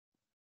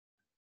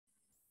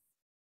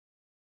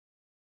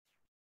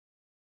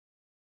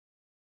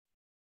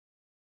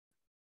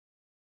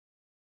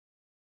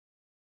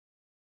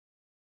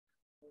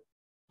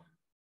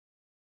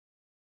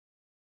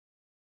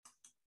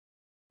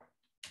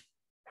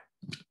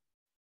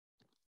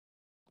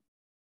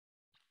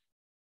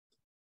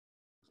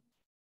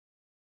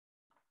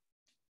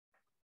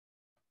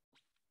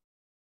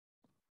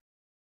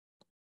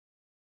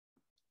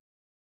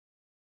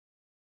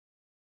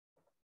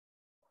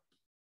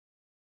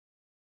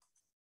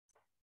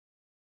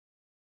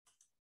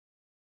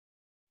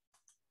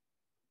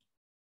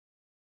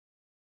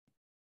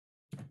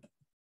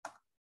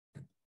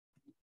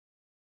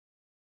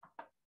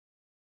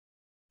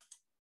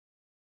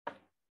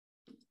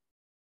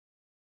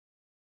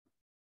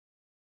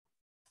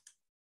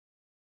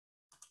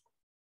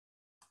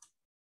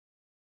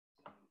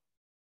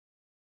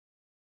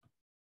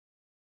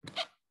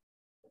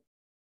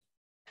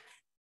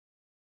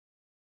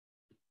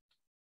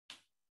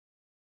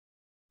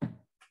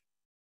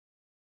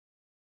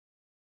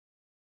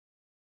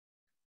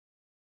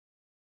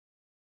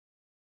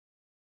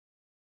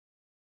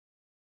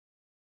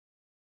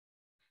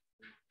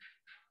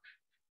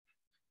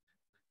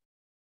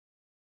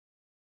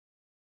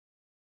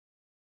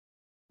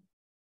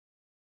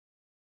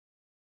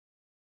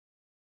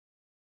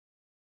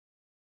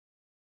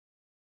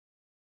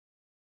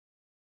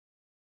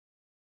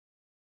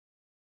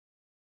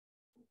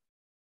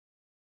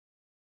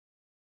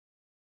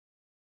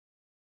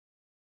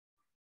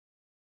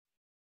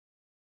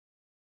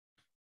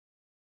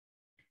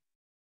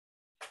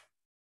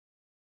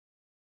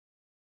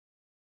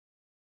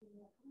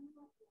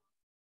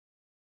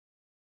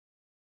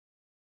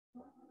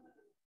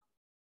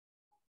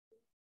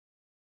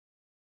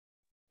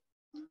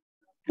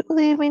Good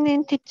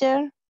evening,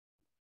 teacher.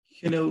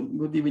 Hello,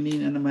 good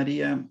evening, Ana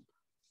Maria.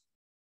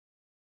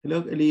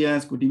 Hello,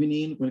 Elias, good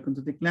evening. Welcome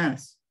to the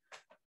class.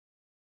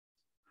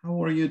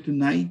 How are you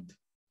tonight?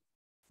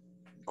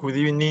 Good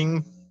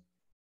evening.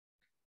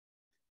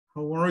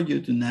 How are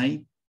you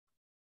tonight?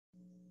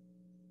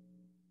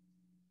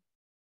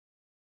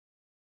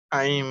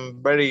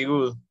 I'm very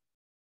good.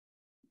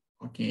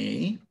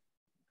 Okay,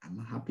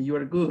 I'm happy you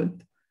are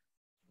good.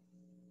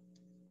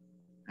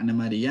 Ana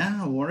Maria,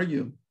 how are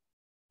you?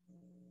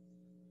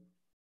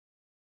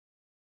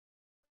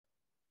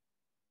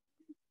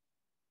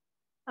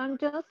 I'm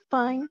just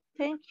fine,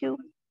 thank you.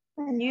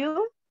 And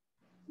you?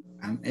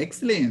 I'm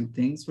excellent.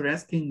 Thanks for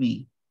asking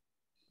me.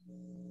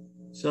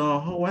 So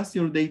how was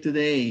your day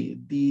today?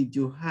 Did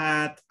you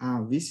have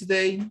a busy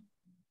day?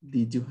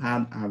 Did you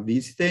have a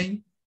busy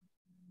day?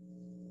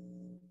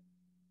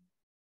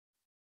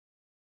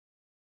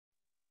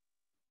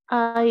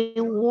 I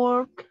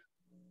work.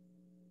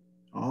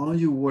 Oh,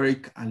 you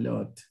work a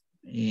lot.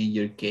 In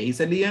your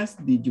case, Elias,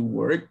 did you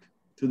work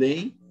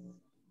today?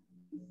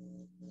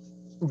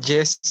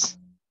 Yes.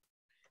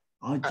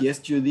 Oh, yes,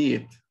 you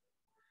did.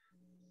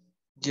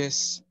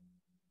 Yes.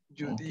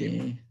 You did.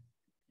 Okay.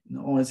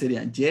 No,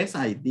 sería, yes,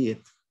 I did.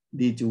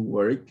 Did you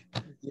work?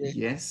 Yes,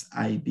 Yes,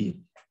 I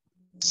did.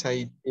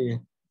 I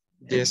did.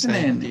 Yes, I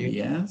Excellent, did.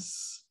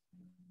 yes.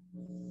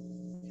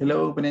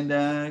 Hello,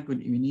 Brenda.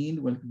 Good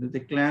evening. Welcome to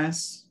the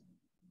class.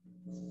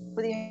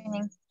 Good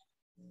evening.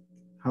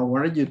 How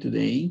are you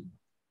today?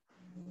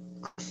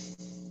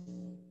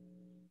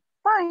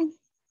 Fine.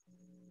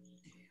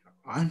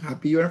 I'm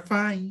happy you are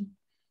fine.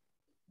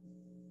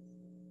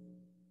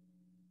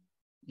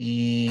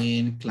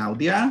 And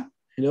Claudia,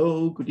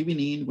 hello, good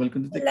evening.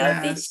 Welcome to the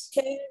class.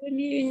 Teacher. Good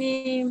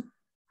evening.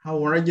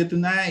 How are you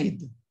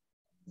tonight?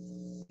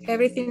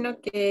 Everything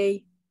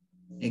okay?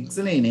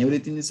 Excellent,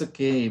 everything is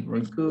okay,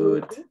 very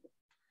good.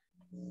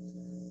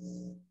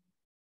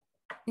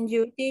 And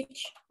you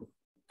teach?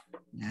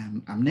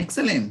 I'm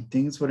excellent,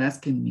 thanks for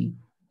asking me.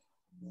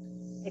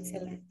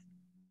 Excellent.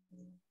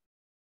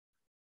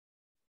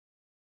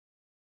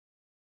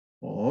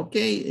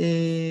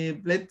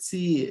 Okay, let's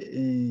see.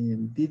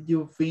 Did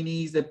you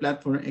finish the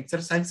platform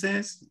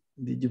exercises?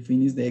 Did you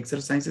finish the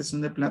exercises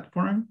on the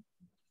platform?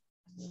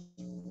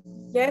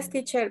 Yes,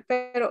 teacher,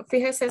 pero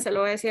fíjese, se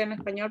lo voy a decir en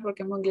español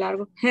porque es muy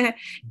largo,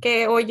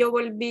 que hoy yo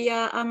volví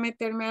a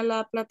meterme a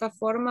la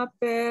plataforma,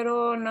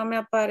 pero no me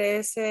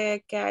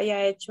aparece que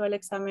haya hecho el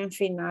examen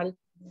final.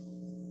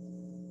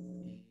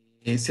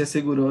 ¿Se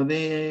aseguró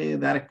de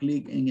dar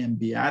clic en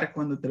enviar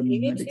cuando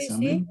terminó el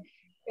examen? Sí.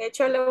 De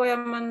hecho, le voy a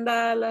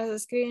mandar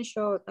las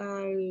screenshots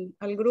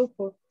al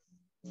grupo.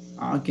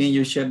 Can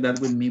you share that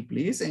with me,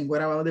 please? And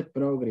what about the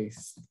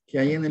progress? ¿Qué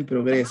hay en el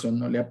progreso?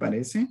 ¿No le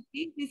aparece?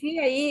 Sí,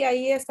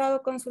 ahí he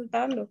estado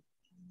consultando.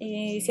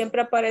 Y siempre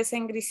aparece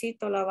en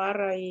grisito la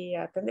barra y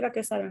tendría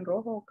que estar en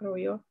rojo, creo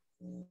yo.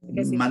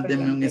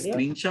 Mándeme un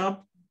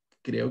screenshot.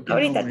 Creo que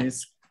ahorita. No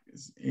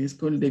es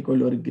con de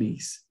color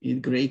gris.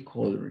 It's gray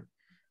color.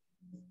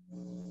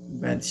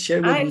 But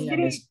share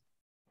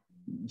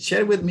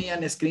with me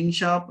a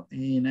screenshot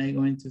and I'm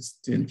going to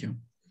tell you.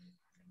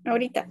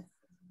 Ahorita.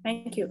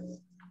 Thank you.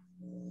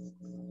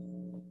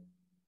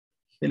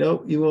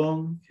 Hello,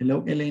 Yvonne.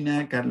 Hello,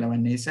 Elena, Carla,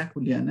 Vanessa,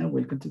 Juliana.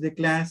 Welcome to the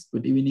class.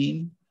 Good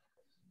evening.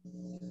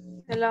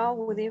 Hello,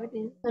 good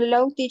evening.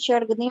 Hello,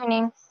 teacher. Good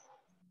evening.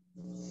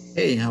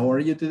 Hey, how are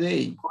you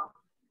today?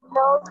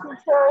 Hello,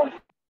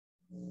 teacher.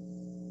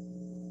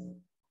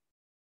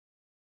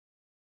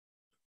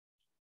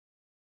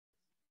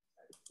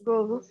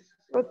 Good.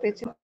 Good,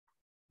 teacher.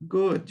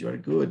 Good, you're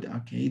good.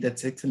 Okay,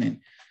 that's excellent.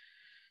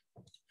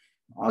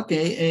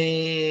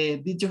 Okay,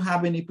 did you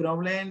have any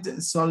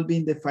problems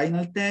solving the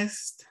final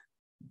test?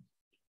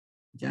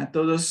 ¿Ya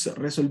todos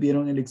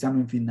resolvieron el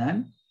examen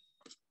final?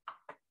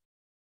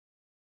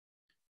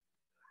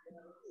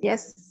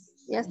 Yes.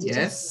 Yes,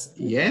 teacher. Yes.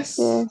 Yes.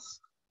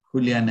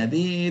 Juliana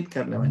did,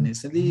 Carla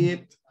Vanessa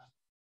did.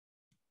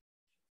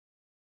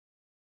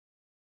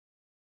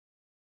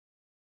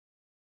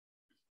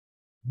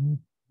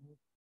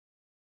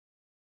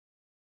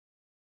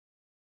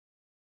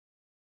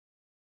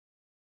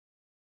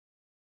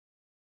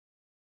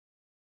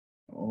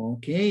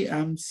 Okay,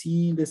 I'm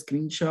seeing the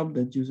screenshot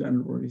that you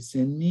already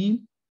sent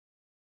me.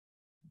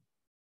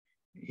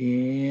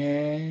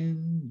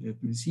 And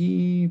let me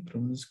see,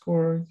 problem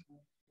score,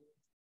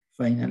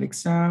 final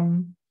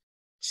exam.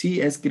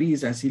 Sí, es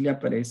gris, así le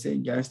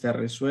aparece, ya está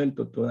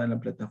resuelto toda la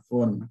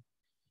plataforma.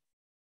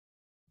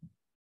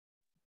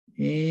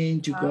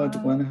 And you got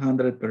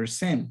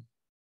 100%.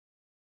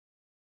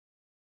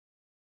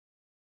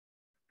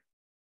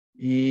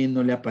 Y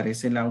no le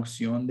aparece la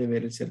opción de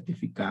ver el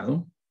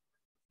certificado.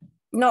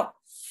 No,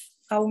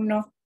 aún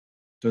no.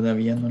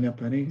 Todavía no le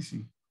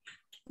aparece.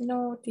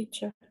 No,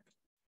 teacher.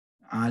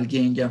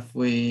 ¿Alguien ya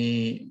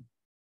fue,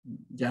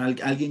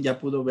 alguien ya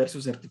pudo ver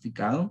su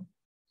certificado?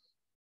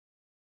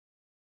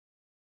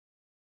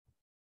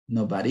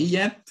 Nobody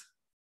yet?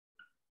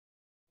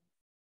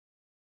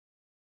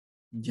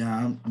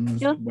 Ya,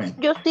 bueno.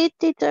 Yo sí,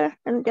 teacher,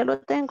 ya lo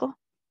tengo.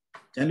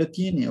 Ya lo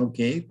tiene,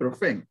 ok,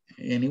 perfect.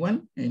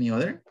 Anyone? Any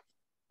other?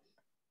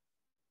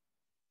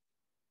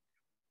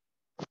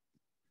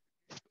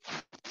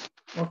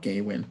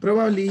 Okay, well,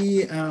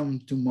 probably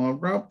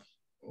tomorrow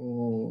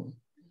or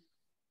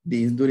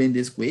during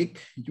this week,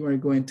 you are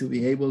going to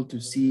be able to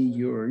see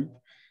your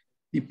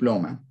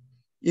diploma.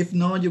 If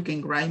no, you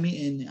can write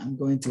me and I'm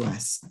going to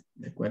ask,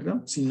 ¿de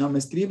acuerdo? Si no me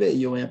escribe,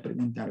 yo voy a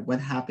preguntar what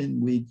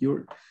happened with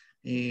your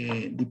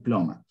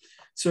diploma.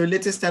 So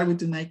let's start with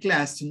tonight's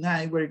class.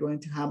 Tonight, we're going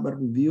to have a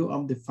review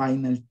of the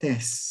final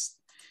test.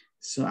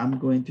 So I'm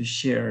going to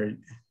share,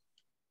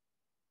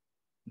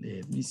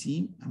 let me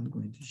see, I'm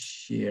going to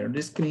share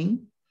the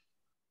screen.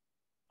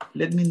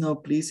 Let me know,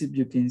 please, if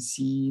you can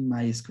see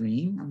my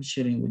screen. I'm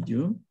sharing with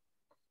you.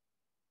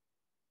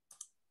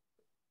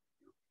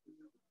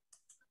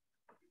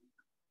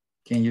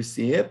 Can you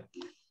see it?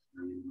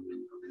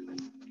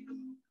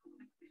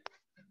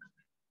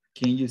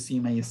 Can you see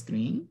my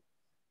screen?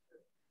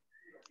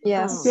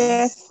 Yes.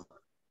 Yes.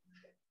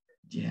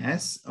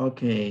 Yes,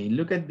 okay,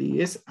 look at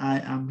this. I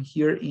am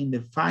here in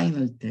the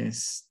final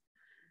test.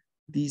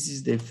 This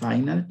is the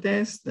final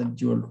test that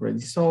you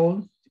already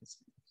solved.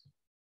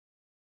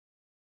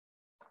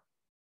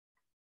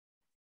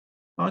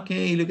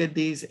 Okay, look at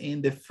this.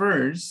 In the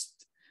first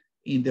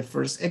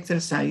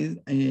exercise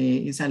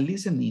is a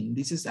listening.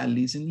 This is a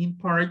listening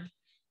part.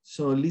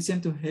 So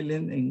listen to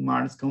Helen and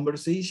Mark's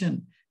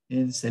conversation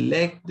and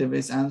select the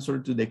best answer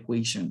to the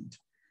question.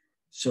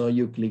 So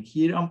you click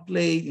here on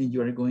play and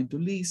you are going to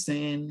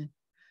listen,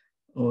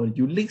 or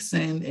you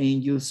listen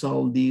and you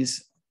solve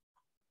this.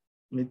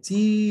 Let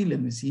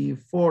me see,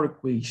 4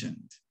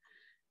 questions.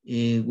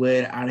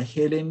 Where are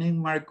Helen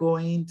and Mark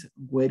going?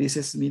 Where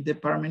is Smith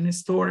department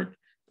store?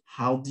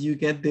 How do you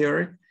get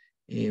there?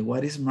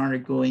 What is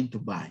Mark going to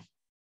buy?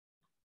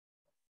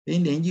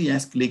 And then you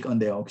just click on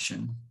the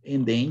option.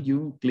 And then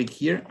you click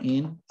here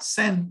and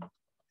send,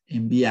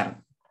 enviar.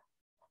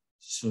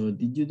 So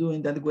did you do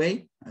it that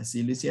way?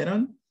 ¿Así lo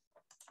hicieron?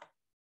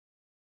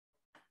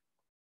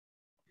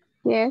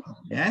 Yes.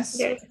 Yes?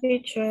 Yes,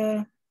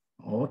 teacher.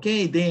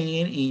 Okay,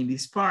 then in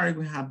this part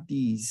we have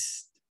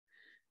this.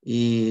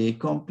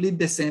 Complete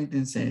the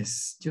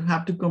sentences. You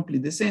have to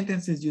complete the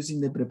sentences using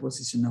the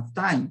preposition of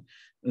time.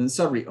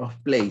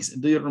 Of place.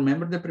 Do you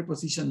remember the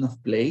preposition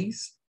of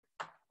place?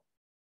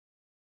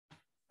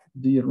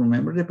 Do you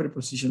remember the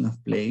preposition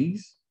of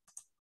place?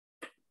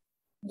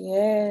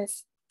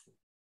 Yes.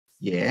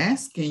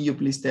 Yes. Can you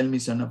please tell me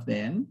some of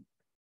them?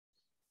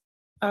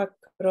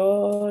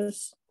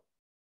 Across,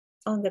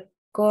 on the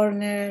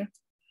corner,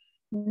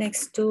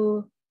 next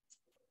to,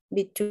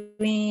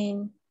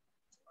 between,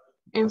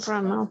 In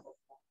front of.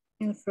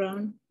 in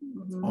front.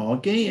 Mhm.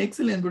 Okay,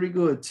 excellent, very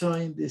good. So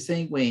in the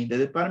same way, the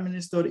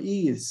department store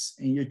is,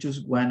 and you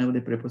choose one of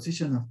the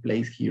preposition of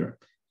place here.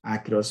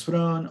 Across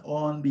from,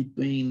 on,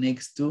 between,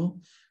 next to,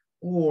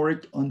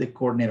 or on the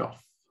corner of.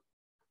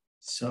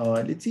 So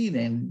let's see,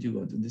 then you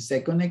go to the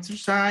second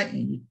exercise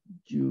and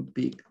you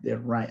pick the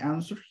right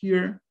answer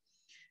here.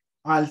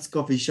 Al's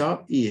coffee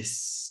shop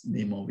is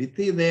the movie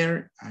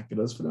theater,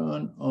 across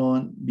from,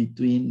 on,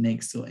 between,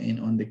 next to, and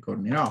on the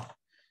corner of.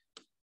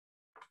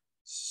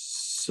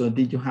 So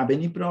did you have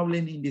any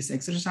problem in this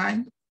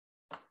exercise?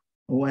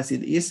 Was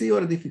it easy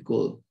or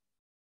difficult?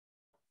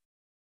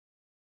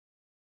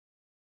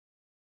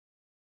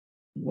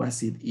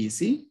 Was it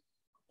easy?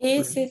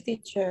 Easy,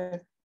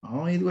 teacher.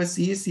 Oh, it was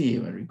easy,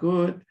 very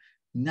good.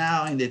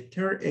 Now in the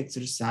third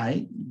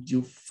exercise,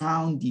 you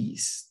found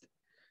this.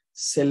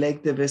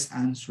 Select the best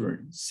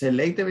answer.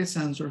 Select the best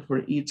answer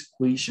for each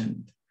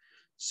question.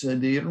 So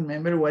do you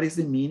remember what is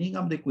the meaning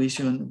of the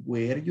question,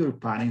 where your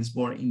parents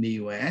born in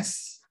the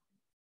US?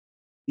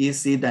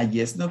 Is it a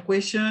yes, no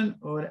question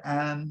or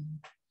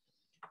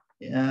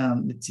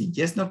let's see,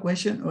 yes, no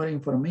question or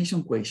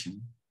information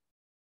question?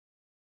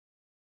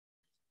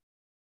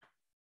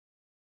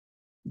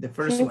 The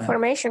first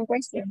Information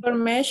question.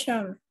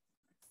 Information.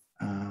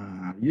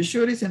 Are you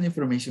sure it's an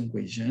information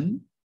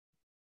question?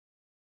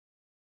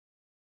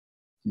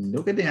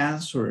 Look at the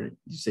answer.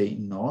 You say,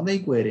 no, they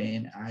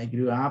weren't. I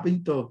grew up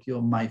in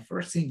Tokyo. My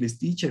first English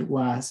teacher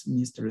was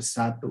Mr.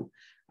 Sato.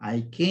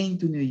 I came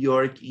to New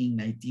York in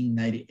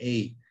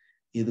 1998.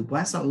 It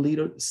was a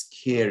little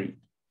scary.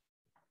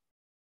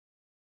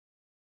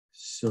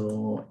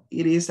 So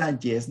it is a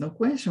yes, no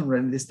question,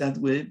 right? Let's start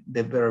with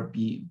the verb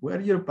be. Were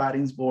your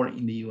parents born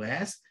in the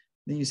US?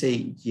 Then you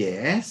say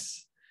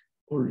yes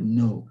or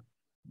no.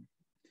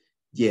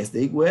 Yes,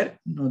 they were.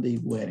 No, they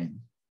weren't.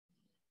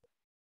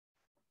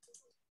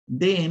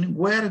 Then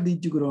where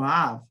did you grow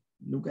up?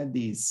 Look at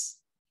this.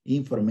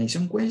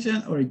 Information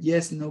question or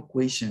yes, no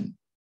question.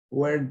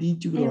 Where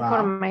did you grow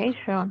up?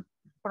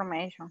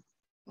 Information.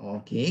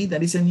 Okay,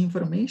 that is an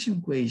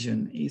information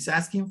question. It's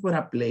asking for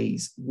a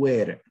place.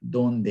 Where?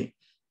 ¿Dónde?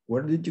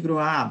 Where did you grow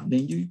up?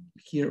 Then you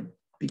here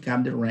pick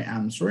up the right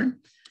answer.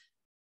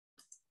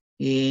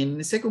 And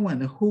the second one,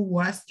 who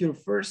was your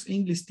first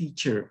English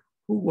teacher?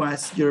 Who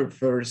was your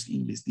first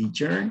English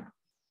teacher?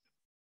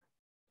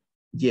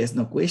 Yes,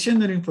 no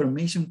question or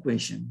information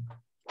question?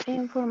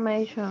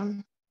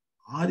 Information.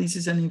 Oh, this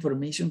is an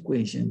information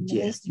question.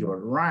 Yes, you're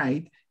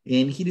right.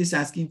 And he is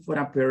asking for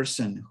a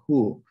person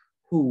who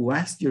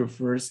was your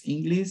first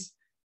English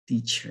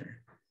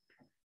teacher?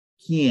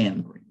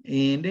 ¿Quién?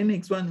 And the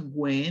next one,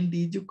 when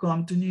did you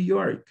come to New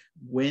York?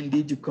 When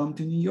did you come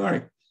to New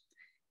York?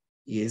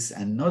 Is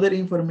another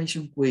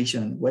information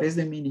question. What is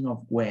the meaning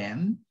of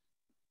when?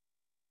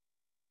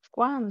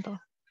 ¿Cuándo?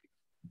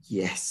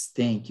 Yes,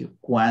 thank you.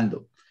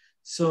 ¿Cuándo?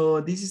 So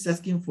this is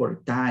asking for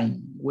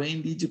time.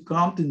 When did you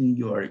come to New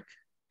York?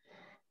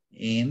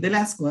 And the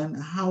last one,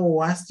 how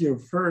was your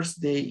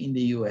first day in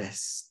the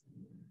US?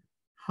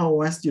 How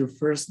was your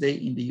first day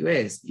in the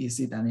US? Is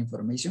it an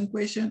information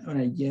question or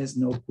a yes,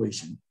 no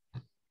question?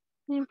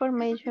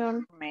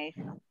 Information.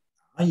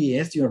 Oh,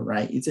 yes, you're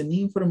right. It's an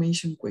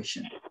information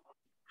question.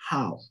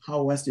 How?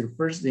 How was your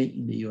first day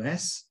in the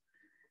US?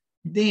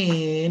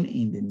 Then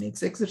in the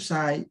next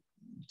exercise,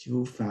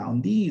 you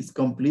found this,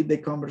 complete the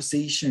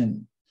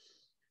conversation.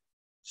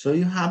 So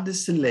you have to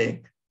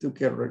select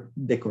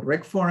the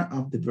correct form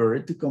of the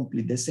verb to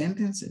complete the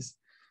sentences.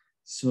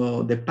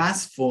 So the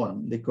past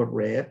form, the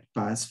correct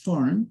past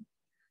form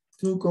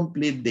to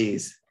complete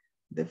this.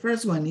 The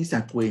first one is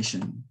a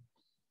question.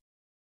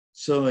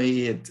 So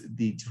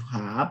did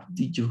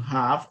you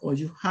have, or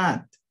you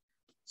had?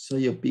 So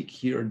you pick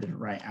here the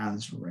right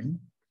answer, right?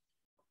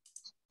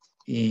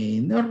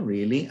 And not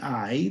really,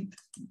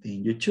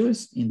 then you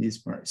choose in this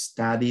part,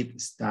 studied,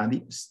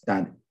 study,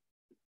 study.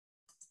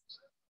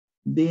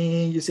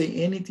 Then you say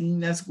anything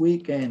last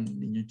weekend,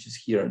 then you choose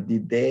here,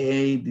 did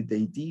they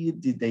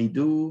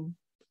do?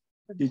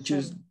 You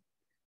choose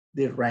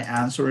the right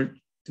answer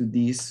to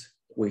this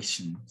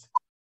question.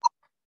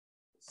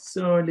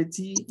 So let's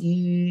see,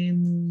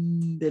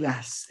 in the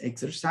last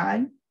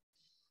exercise,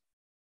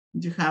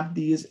 you have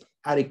this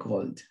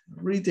article.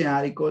 Read the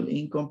article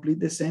and complete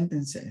the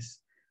sentences.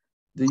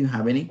 Do you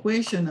have any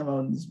question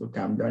about this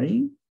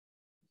vocabulary?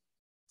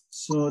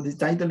 So the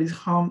title is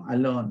Home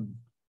Alone.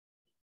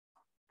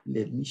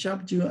 Let me show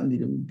you a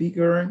little bit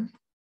bigger.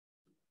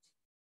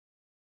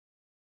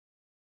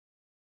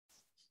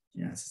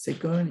 Just a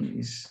second,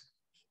 it's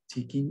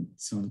taking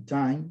some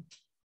time.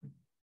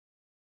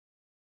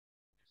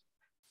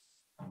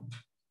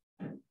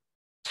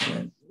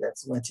 Well,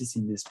 that's what is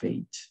in this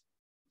page.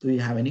 Do you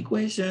have any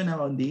question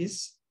about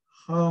this?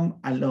 Home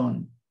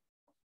Alone.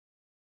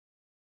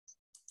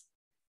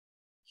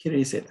 Here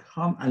is it,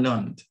 Home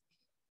Alone.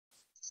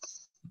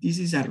 This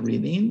is a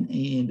reading.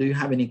 And do you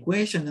have any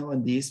question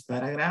about these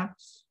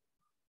paragraphs?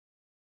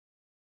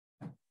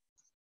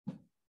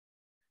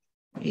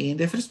 In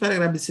the first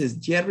paragraph, it says,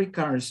 Jerry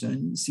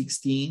Carson,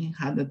 16,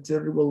 had a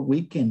terrible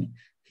weekend.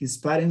 His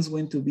parents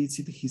went to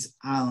visit his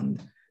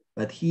aunt,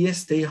 but he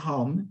stayed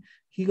home.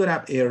 He got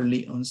up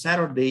early on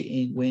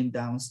Saturday and went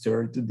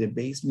downstairs to the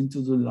basement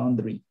to do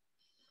laundry.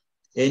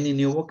 Any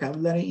new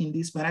vocabulary in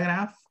this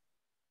paragraph?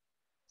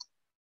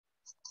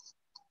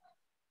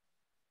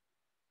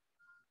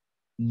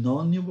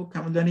 No new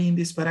vocabulary in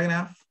this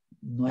paragraph.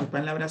 No hay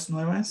palabras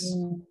nuevas.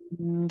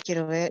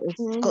 Quiero ver.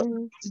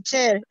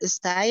 Teacher,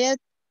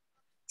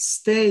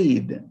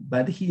 Stayed,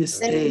 but he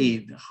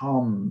stayed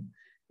home.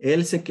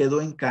 Él se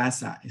quedó en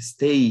casa.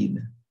 Stayed.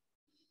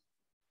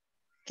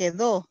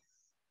 Quedó.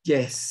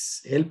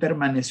 Yes, él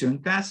permaneció en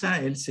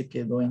casa, él se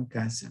quedó en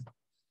casa.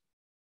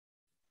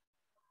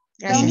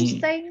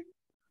 Stay.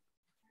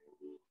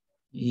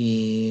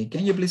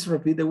 Can you please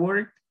repeat the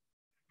word?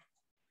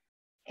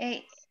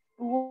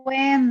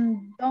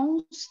 Went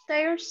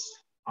downstairs.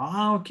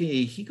 Ah,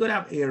 okay. He got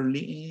up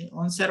early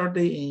on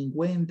Saturday and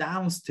went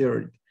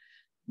downstairs.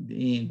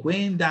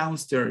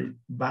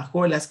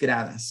 Bajó las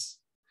gradas.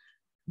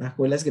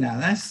 Bajó las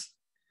gradas.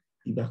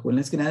 Y bajó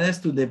las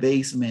gradas to the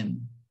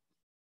basement.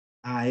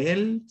 A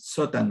el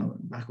sótano.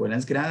 Bajó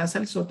las gradas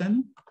al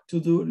sótano to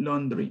do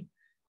laundry.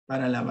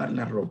 Para lavar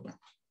la ropa.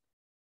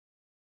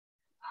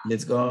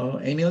 Let's go.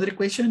 Any other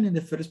question in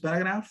the first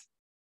paragraph?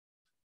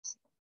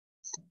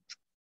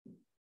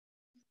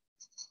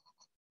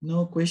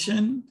 No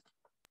question?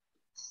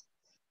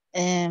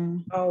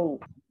 No.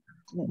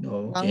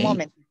 No. One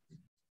moment.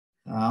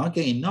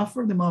 Okay, not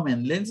for the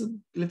moment.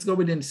 Let's go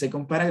with the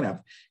second paragraph.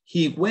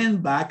 He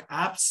went back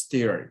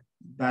upstairs,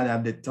 but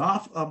at the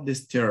top of the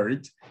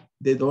stairs,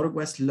 the door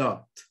was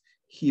locked.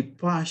 He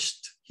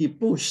pushed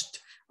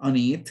on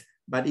it,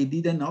 but it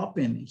didn't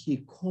open.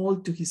 He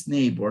called to his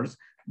neighbors,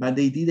 but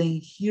they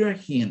didn't hear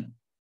him.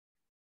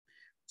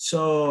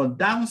 So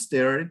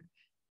downstairs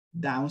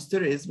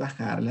es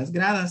bajar las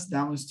gradas,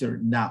 downstairs.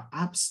 Now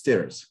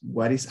upstairs,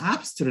 what is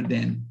upstairs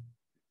then?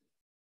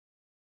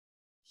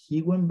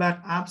 He went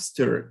back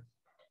upstairs.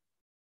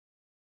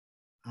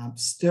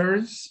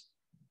 Upstairs,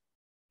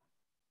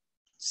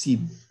 sí,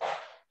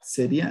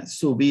 sería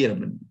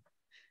subir.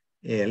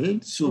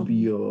 Él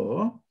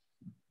subió,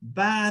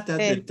 but at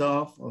the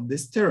top of the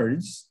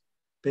stairs,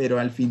 pero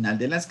al final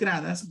de las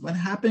gradas, what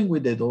happened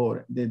with the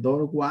door? The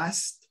door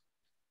was,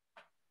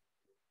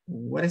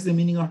 what is the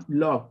meaning of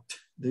locked?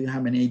 Do you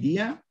have an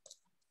idea?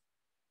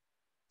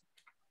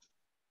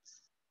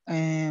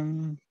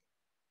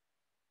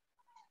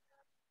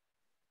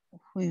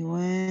 We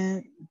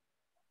went.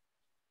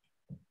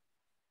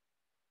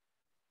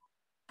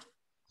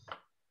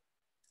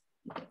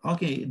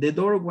 Okay, the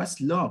door was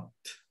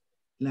locked.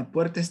 La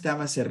puerta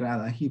estaba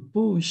cerrada. He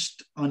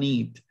pushed on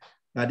it,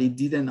 but it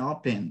didn't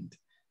open.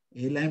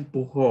 Él la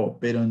empujó,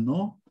 pero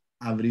no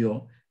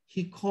abrió.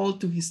 He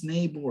called to his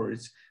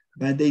neighbors,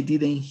 but they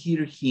didn't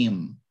hear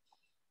him.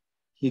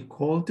 He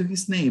called to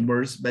his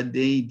neighbors, but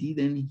they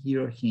didn't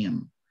hear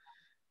him.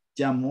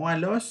 Llamó a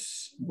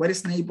los, what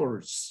is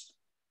neighbors?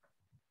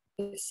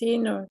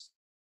 Vecinos.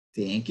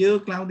 Thank you,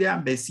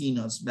 Claudia.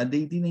 Vecinos, but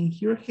they didn't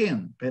hear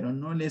him, pero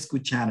no le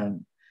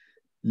escucharon.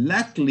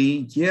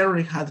 Luckily,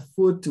 Jerry had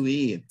food to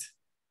eat.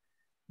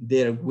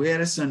 There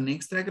were some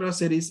extra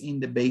groceries in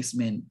the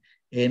basement,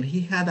 and he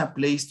had a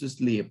place to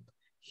sleep.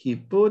 He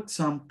put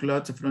some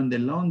clothes from the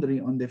laundry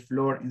on the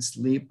floor and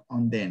slept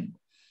on them.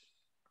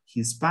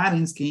 His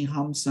parents came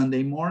home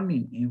Sunday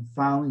morning and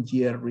found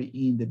Jerry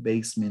in the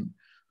basement.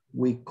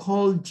 We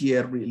called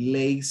Jerry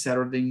late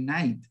Saturday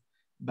night,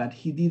 but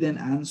he didn't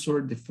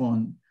answer the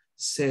phone,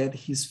 said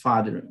his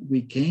father.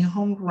 We came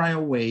home right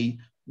away.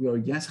 We are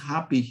just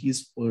happy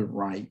he's all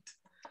right.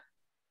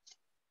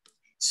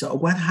 So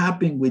what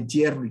happened with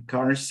Jerry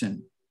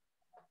Carson?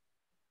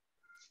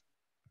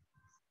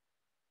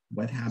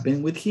 What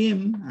happened with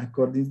him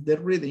according to the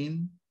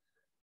reading?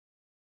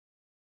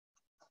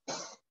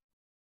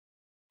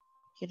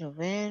 Quiero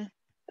ver.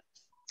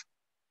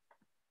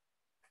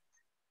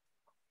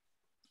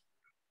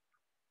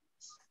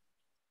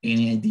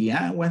 Any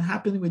idea what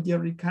happened with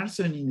Jerry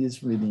Carson in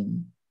this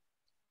reading?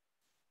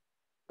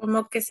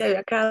 Como que se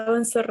había quedado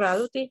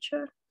encerrado,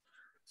 teacher.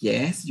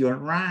 Yes, you're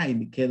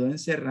right. Quedó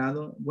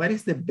encerrado. What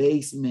is the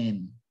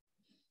basement?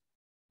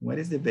 What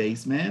is the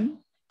basement?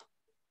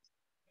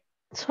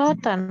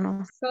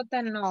 Sótano.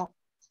 Sótano.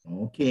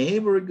 Okay,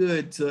 very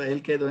good. So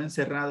él quedó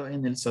encerrado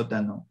en el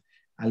sótano.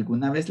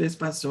 ¿Alguna vez les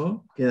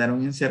pasó?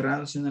 ¿Quedaron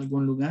encerrados en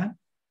algún lugar?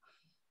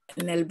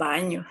 En el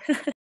baño.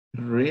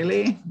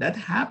 Really? That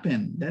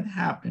happened. That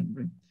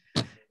happened.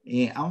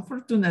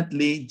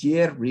 Unfortunately,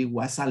 Jerry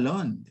was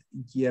alone.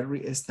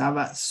 Jerry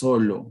estaba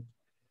solo.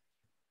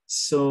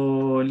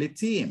 So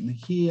let's see.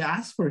 He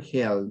asked for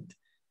help.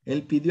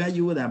 Él pidió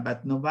ayuda,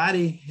 but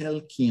nobody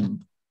helped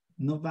him.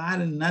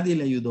 Nadie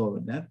le ayudó,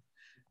 ¿verdad?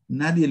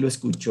 Nadie lo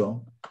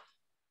escuchó.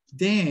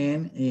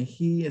 Then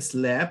he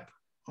slept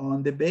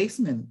on the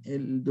basement.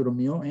 Él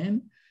durmió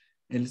en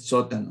el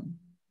sótano.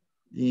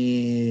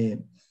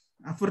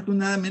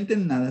 Afortunadamente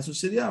nada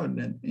sucedió,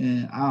 ¿verdad?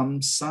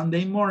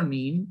 Sunday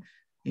morning,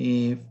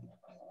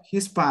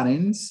 his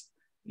parents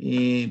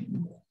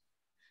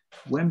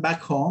went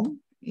back home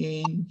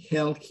and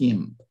helped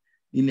him.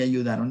 Y le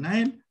ayudaron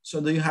a él.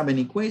 So do you have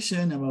any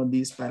question about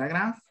this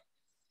paragraph?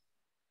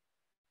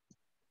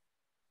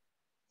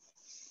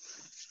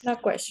 No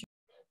question.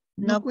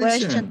 No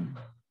question.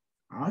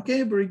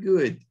 Okay, very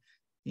good.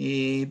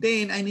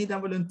 Then I need a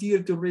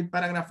volunteer to read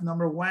paragraph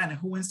number 1.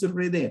 Who wants to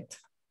read it?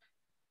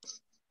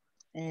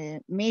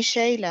 Me,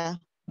 Sheila.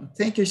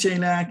 Thank you,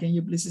 Sheila. Can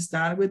you please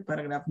start with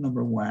paragraph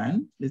number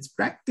 1? Let's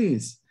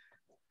practice.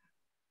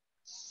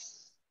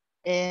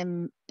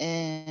 Desde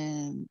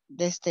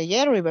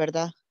Jerry,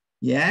 ¿verdad?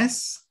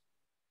 Yes.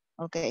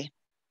 Okay.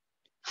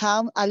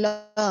 Home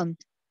alone.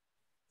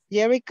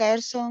 Jerry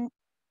Carson,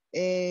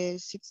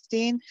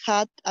 16,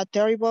 had a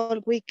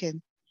terrible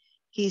weekend.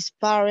 His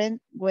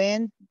parents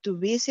went to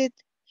visit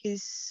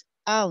his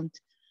aunt,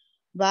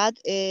 but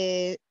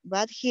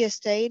he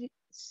stayed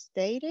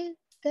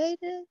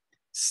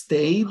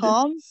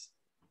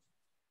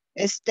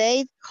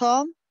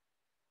home.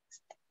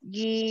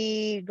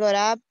 He got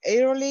up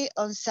early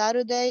on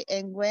Saturday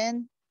and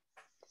went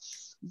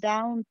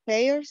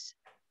downstairs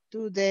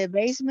to the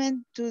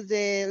basement to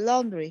the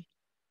laundry.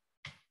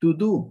 To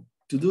do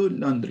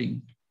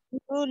laundry. To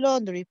do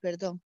laundry,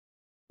 perdón.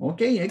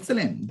 Okay,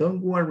 excellent.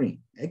 Don't worry.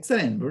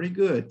 Excellent, very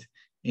good.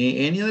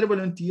 Any other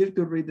volunteer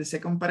to read the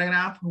second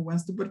paragraph who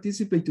wants to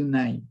participate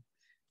tonight?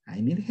 I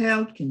need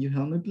help. Can you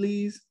help me,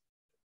 please?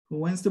 Who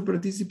wants to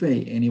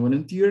participate? Any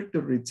volunteer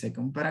to read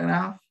second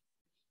paragraph?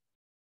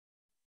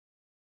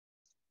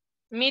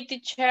 Me,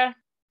 teacher.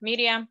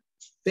 Miriam.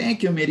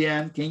 Thank you,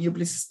 Miriam. Can you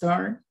please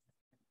start?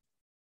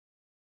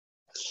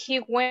 He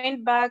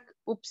went back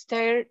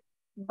upstairs,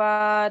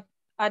 but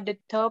at the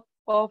top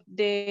of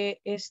the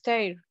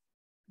stair,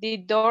 the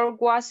door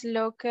was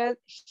locked.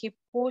 He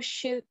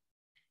pushed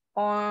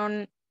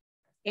on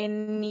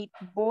any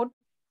board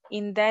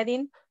in that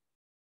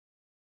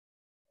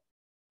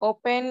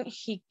open.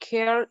 He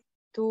called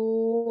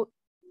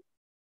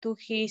to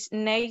his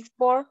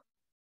neighbor,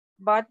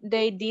 but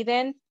they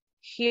didn't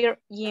hear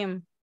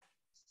him.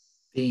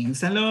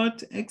 Thanks a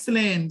lot.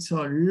 Excellent.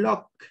 So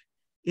lock,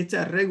 it's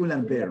a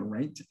regular verb,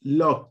 right?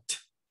 Locked.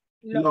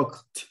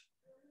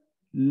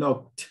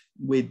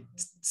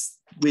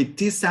 With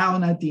T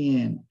sound at the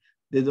end.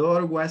 The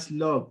door was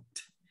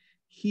locked.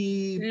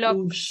 He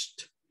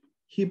pushed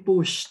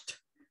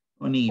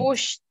on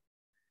it.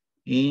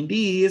 And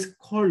this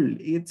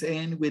cold, it's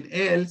end with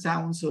L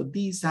sound, so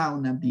D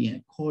sound at the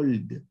end.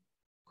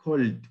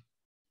 called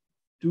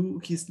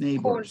to his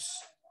neighbors.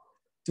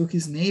 To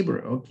his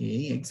neighbor.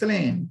 Okay,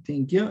 excellent.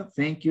 Thank you.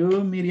 Thank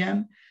you,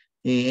 Miriam.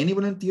 Any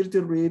volunteer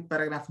to read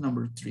paragraph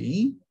number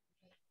 3?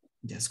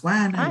 Just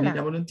one. I need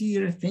a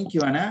volunteer. Thank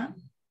you, Anna.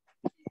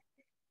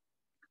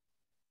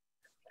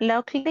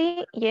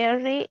 Luckily,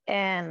 Jerry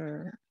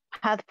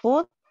had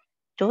food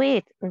to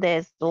eat.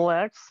 There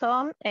were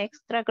some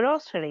extra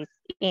groceries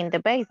in the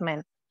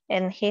basement,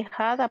 and he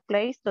had a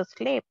place to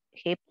sleep.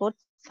 He put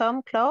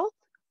some clothes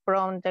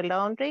from the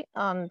laundry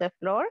on the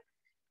floor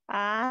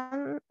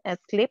and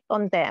sleep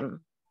on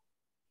them.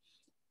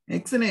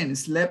 Excellent.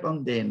 Slept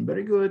on them.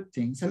 Very good.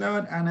 Thanks a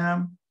lot,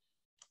 Anna.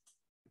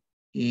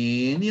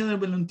 Any other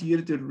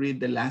volunteer to read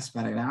the last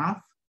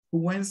paragraph? Who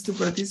wants to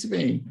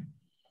participate?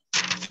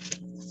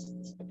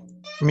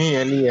 Me,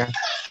 Elias.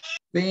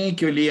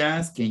 Thank you,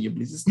 Elias. Can you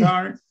please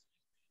start?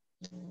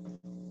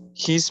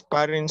 His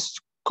parents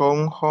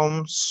come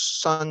home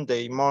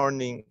Sunday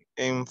morning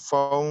and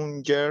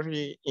found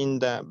Jerry in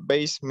the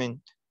basement.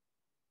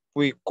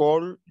 We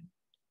called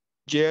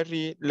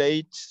Jerry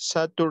late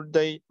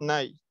Saturday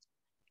night,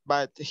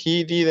 but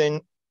he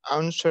didn't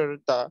answer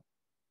the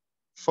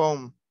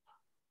phone.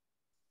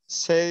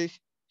 Said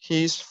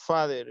his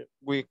father,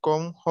 we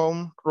come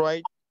home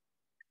right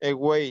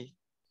away.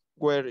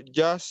 We're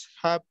just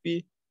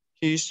happy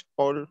he's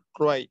all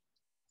right.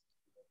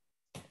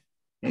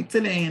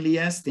 Excellent,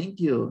 Elias. Thank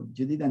you.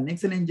 You did an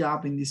excellent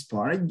job in this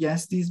part.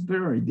 Just this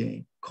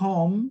birthday.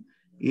 Come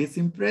is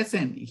in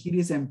present. Here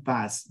is in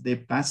past. The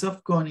past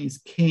of come is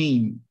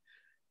came.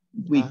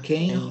 We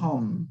came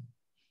home.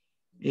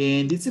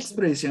 And this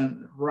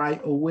expression,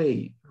 right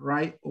away,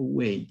 right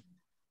away,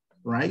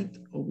 right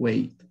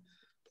away,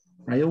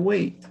 right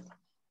away.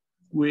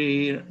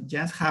 We're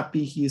just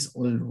happy he's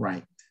all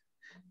right.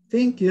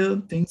 Thank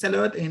you. Thanks a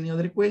lot. Any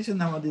other question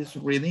about this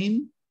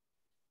reading?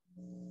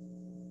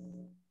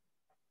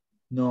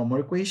 No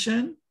more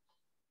question?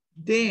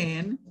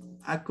 Then,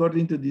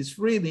 according to this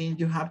reading,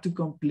 you have to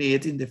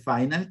complete in the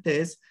final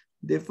test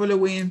the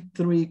following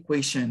 3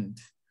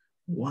 questions.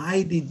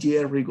 Why did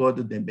Jerry go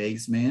to the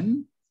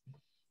basement?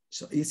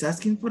 So it's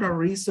asking for a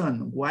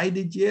reason. Why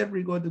did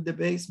Jerry go to the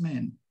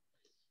basement?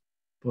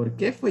 ¿Por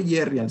qué fue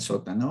Jerry al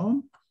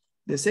sótano?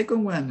 The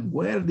second one,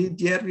 where did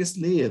Jerry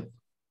sleep?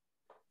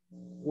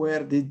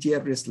 Where did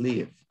Jerry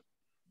sleep?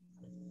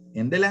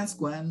 And the last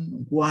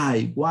one,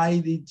 why? Why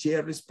did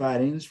Jerry's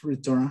parents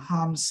return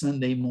home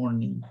Sunday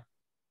morning?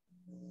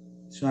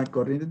 So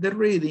according to the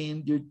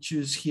reading, you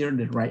choose here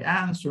the right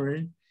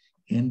answer,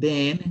 and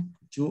then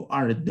you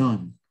are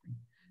done.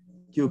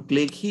 You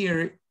click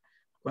here.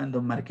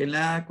 Cuando marque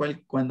la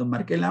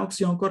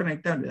opción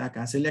correcta,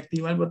 acá se le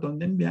activa el botón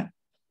de enviar.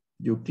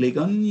 You click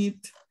on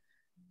it,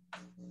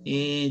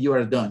 and you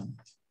are done.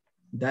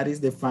 That is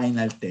the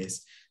final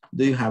test.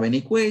 Do you have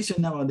any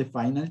question about the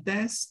final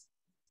test?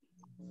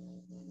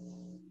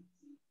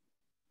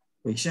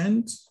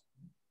 Questions?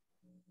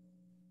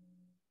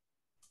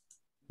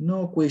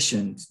 No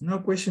questions. No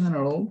question at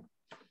all.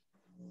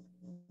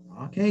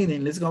 Okay,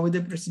 then let's go with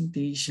the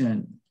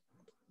presentation.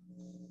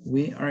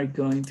 We are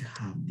going to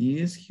have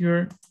this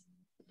here.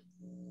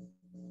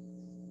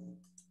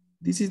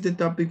 This is the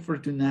topic for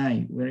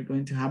tonight. We're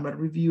going to have a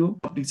review.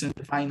 Topics on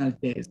the final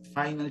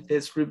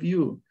test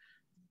review.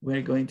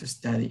 We're going to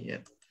study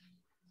it.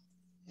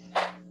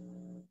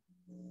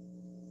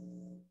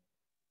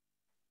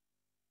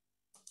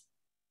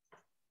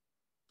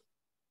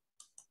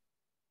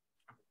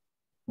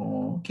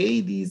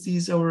 Okay, this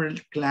is our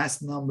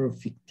class number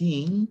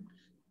 15.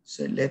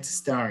 So let's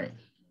start.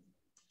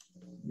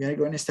 We are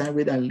going to start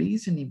with a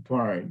listening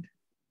part.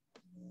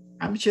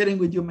 I'm sharing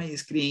with you my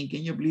screen.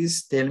 Can you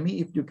please tell me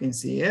if you can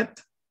see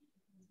it?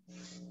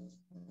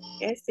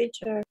 Yes,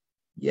 teacher.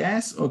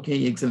 Yes,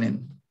 okay,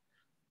 excellent.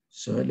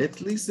 So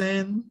let's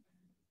listen.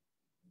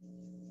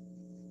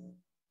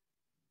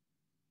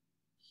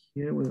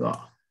 Here we go.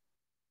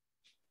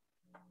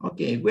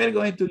 Okay, we're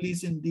going to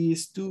listen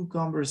these 2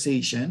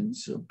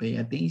 conversations. So pay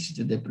attention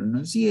to the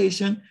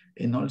pronunciation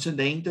and also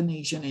the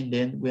intonation, and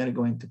then we are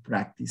going to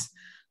practice.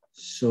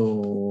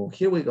 So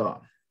here we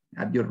go.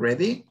 Are you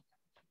ready?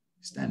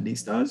 ¿Están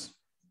listos?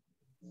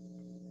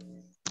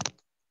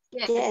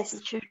 Yes,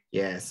 teacher.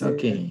 Yes,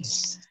 okay.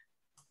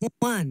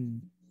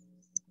 1.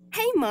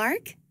 Hey,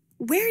 Mark,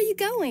 where are you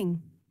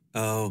going?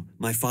 Oh,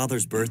 my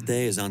father's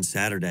birthday is on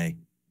Saturday.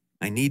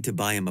 I need to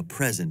buy him a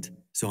present,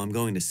 so I'm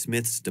going to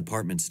Smith's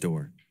department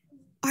store.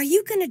 Are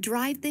you going to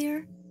drive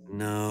there?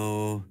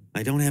 No,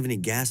 I don't have any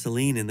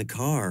gasoline in the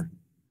car.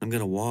 I'm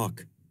going to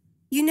walk.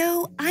 You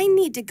know, I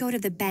need to go to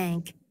the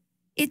bank.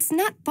 It's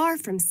not far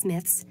from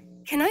Smith's.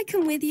 Can I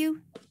come with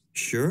you?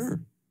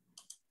 Sure.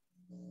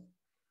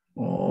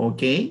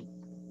 Okay.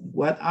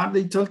 What are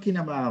they talking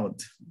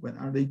about? What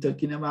are they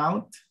talking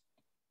about?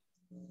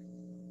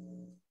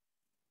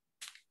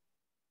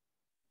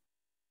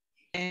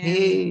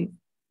 Hey,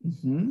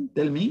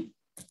 tell me.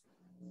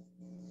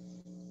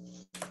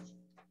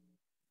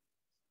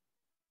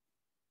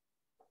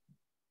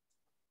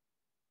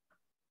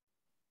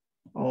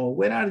 Oh,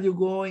 where are you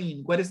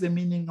going? What is the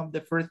meaning of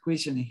the first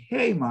question?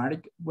 Hey,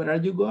 Mark, where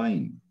are you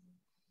going?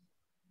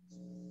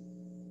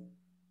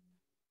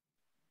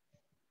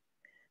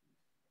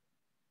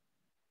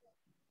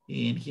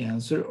 And he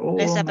answered, Le oh,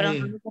 está my.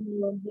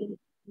 preguntando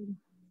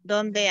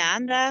dónde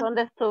anda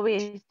 ¿Dónde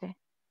estuviste?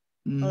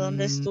 o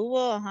dónde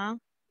estuvo. Ajá.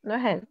 No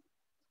es él.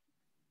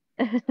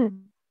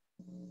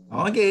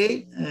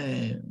 Okay,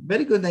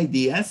 very good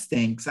ideas.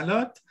 Thanks a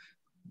lot.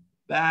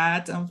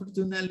 But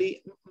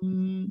unfortunately,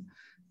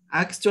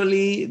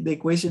 actually, the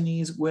question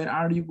is, where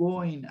are you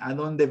going? ¿A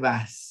dónde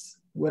vas?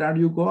 Where are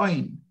you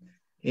going?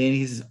 And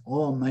he says,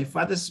 oh, my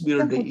father's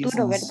birthday is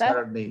on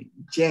Saturday.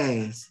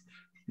 Yes,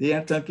 they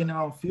are talking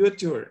about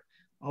future.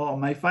 Oh,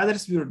 my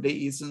father's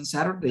birthday is on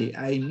Saturday.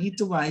 I need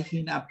to buy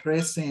him a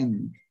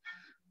present.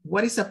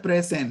 What is a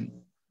present?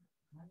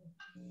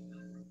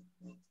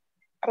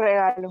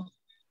 Regalo.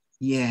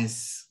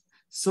 Yes.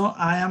 So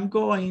I am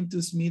going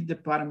to Smith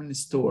department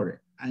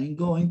store. I'm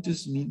going to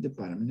Smith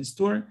department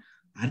store.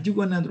 Are you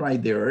gonna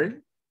drive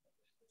there?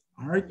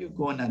 Are you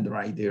gonna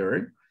drive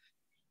there?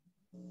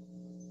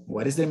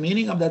 What is the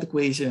meaning of that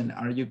question?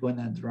 Are you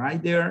gonna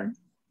drive there?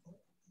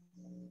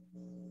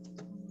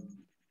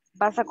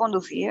 Vas a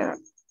conducir.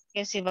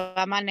 Que si va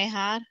a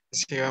manejar.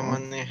 Si va a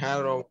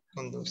manejar o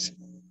conducir.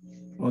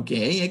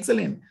 Okay,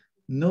 excellent.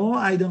 No,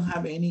 I don't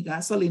have any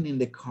gasoline in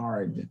the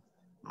car.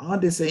 Oh,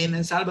 they say in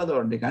El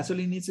Salvador, the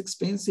gasoline is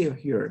expensive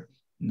here.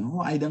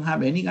 No, I don't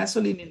have any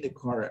gasoline in the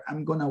car.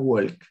 I'm gonna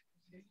walk.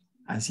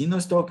 Así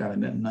nos toca,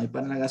 ¿verdad? No hay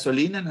para la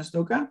gasolina, nos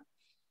toca.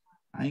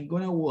 I'm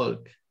gonna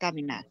walk.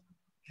 Caminar.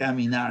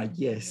 Caminar,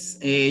 yes.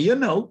 You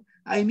know,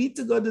 I need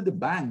to go to the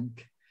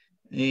bank.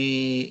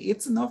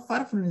 It's not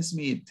far from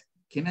Smith.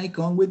 Can I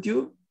come with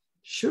you?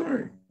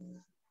 Sure.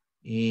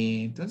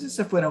 Entonces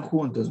se fueron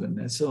juntos,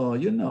 ¿verdad? So,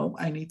 you know,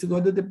 I need to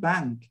go to the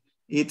bank.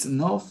 It's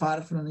not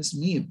far from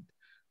Smith.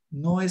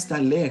 No está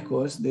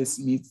lejos de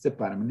Smith's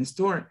department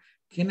store.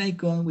 Can I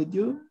come with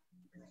you?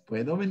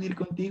 ¿Puedo venir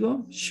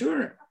contigo?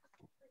 Sure.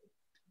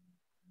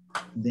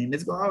 Then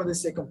let's go over the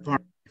second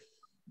part.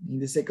 In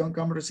the second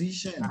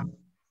conversation.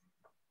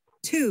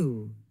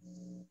 2.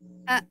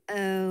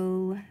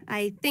 Uh-oh,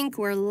 I think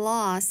we're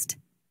lost.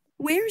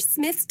 Where's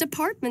Smith's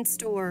department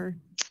store?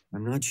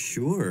 I'm not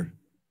sure.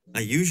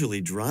 I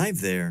usually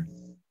drive there.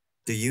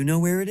 Do you know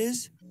where it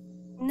is?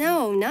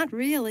 No, not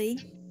really.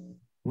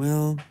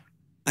 Well,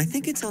 I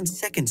think it's on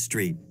 2nd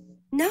Street.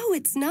 No,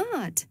 it's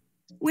not.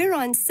 We're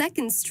on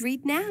 2nd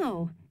Street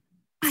now.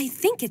 I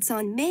think it's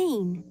on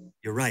Main.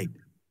 You're right.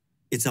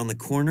 It's on the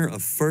corner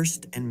of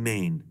 1st and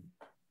Main.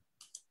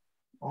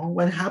 Oh,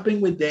 what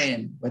happened with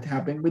them? What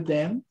happened with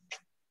them?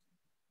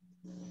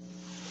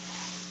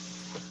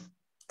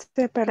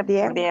 Se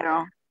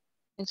perdieron.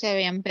 Se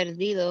habían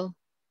perdido.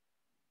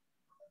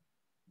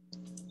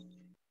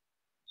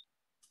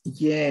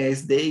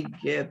 Yes, they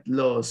get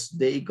lost.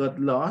 They got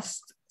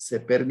lost. Se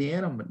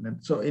perdieron,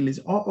 ¿verdad? So it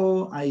is,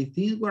 oh, I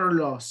think we're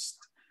lost.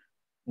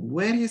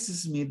 Where is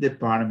Smith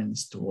department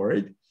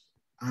store?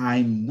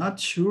 I'm not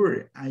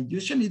sure. I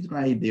usually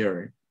drive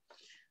there.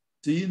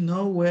 Do you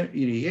know where it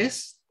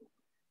is?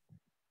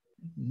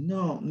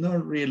 No,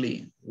 not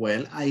really.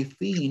 Well, I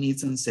think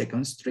it's on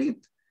 2nd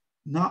Street.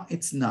 No,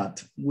 it's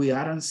not. We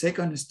are on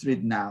 2nd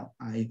Street now.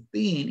 I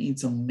think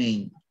it's on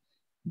Main.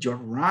 You're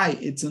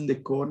right. It's on the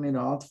corner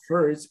of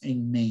 1st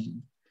and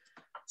Main.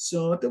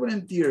 So the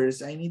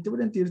volunteers, I need the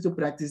volunteers to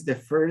practice the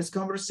first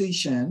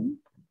conversation.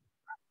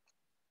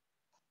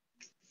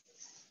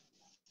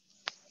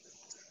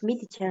 Me,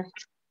 teacher.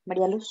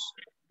 María Luz.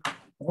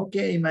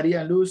 Okay,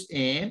 Maria Luz,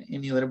 and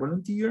any other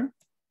volunteer?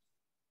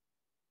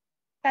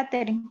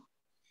 Catherine.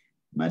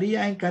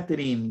 Maria and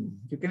Catherine,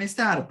 you can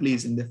start,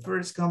 please, in the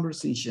first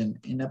conversation,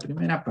 in la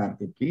primera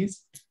parte,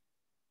 please.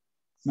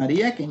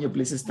 Maria, can you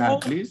please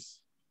start, please?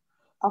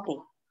 Okay.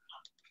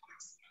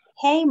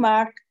 Hey,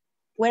 Mark,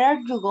 where are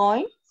you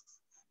going?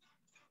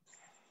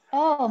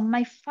 Oh,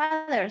 my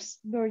father's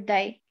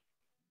birthday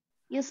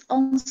is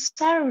on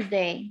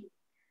Saturday.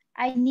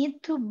 I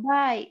need to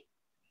buy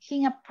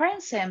him a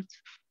present,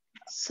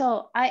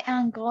 so I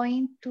am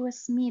going to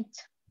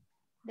Smith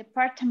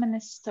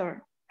department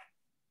store.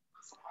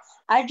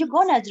 Are you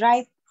gonna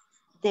drive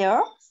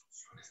there?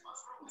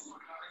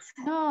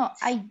 No,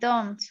 I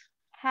don't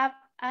have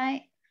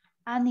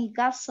any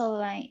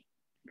gasoline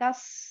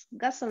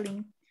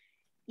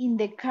in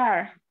the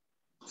car.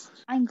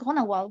 I'm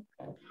gonna walk.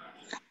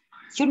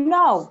 You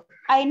know,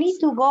 I need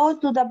to go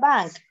to the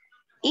bank.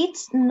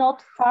 It's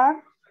not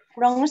far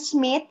from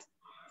Smith.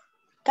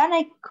 Can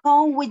I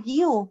come with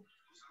you?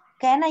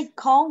 Can I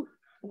come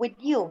with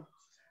you?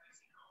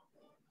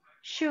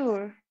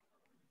 Sure.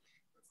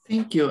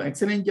 Thank you.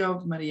 Excellent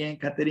job, Maria and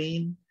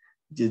Catherine.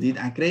 You did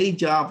a great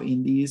job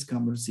in this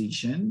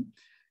conversation.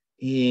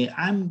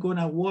 I'm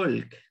gonna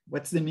walk.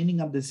 What's the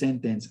meaning of the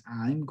sentence?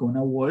 I'm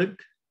gonna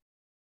walk.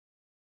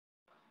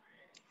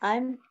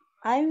 I'm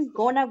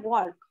gonna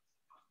walk.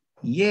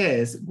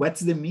 Yes.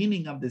 What's the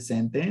meaning of the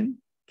sentence?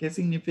 ¿Qué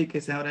significa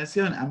esa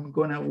oración? I'm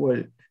gonna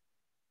walk.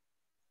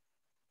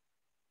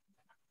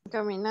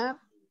 Caminar.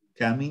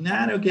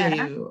 Caminar,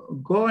 okay.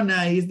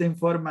 Gonna is the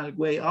informal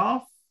way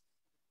of.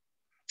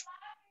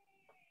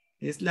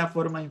 Es la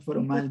forma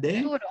informal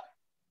de.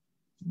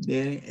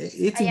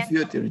 It's in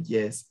future,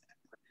 yes.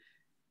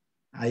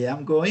 I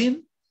am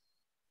going.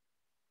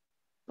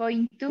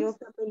 Going to.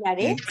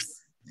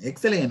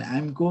 Excellent.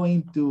 I'm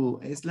going to.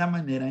 Es la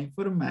manera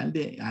informal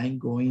de I'm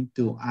going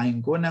to.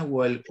 I'm gonna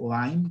walk or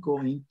I'm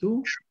going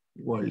to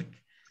walk.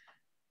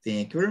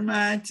 Thank you very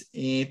much.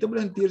 To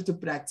volunteer to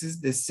practice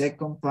the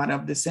second part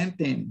of the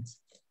sentence.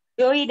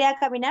 ¿Yo iré a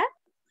caminar?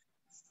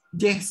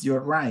 Yes, you're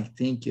right.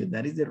 Thank you.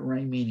 That is the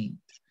right meaning.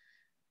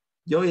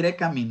 Yo iré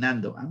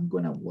caminando. I'm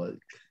gonna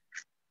walk.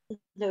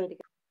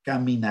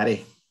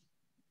 Caminaré.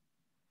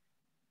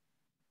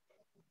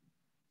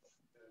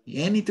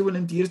 Any to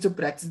volunteers to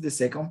practice the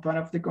second part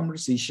of the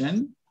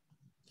conversation?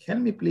 Help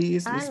me,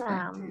 please. Let's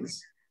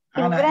practice.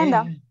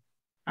 Anna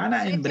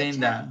and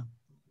Brenda.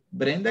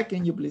 Brenda,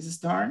 can you please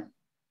start?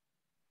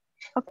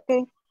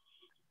 Okay.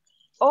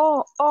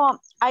 Oh,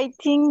 I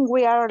think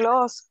we are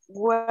lost.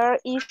 Where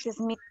is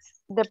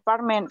Smith's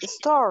department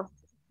store?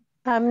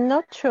 I'm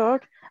not sure.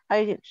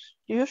 I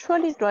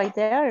usually right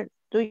there.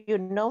 Do you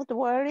know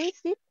where is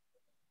it?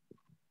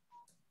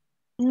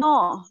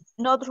 No,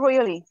 not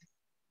really.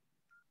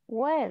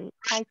 Well,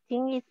 I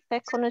think it's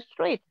Second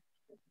Street.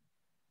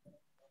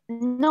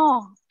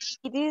 No,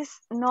 it is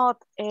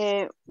not.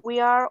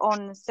 We are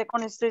on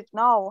Second Street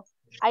now.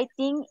 I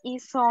think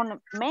it's on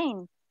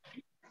Main.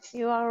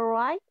 You are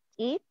right.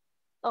 It's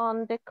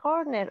on the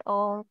corner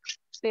of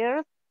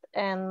First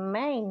and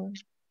Main.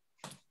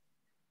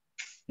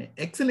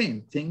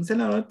 Excellent. Thanks a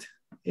lot.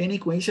 Any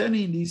question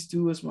in these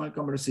two small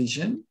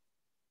conversations?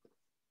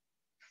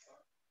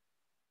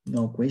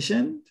 No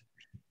question?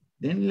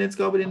 Then let's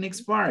go with the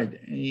next part.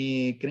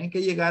 ¿Creen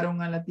que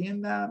llegaron a la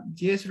tienda?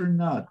 Yes or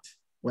not?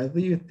 What do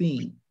you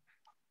think?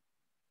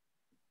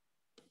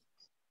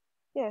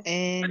 Yes.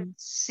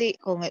 Sí,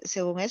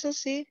 según eso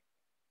sí.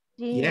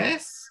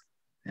 Yes?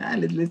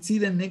 Let's see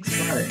the next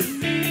part.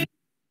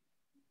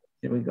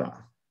 Here we go.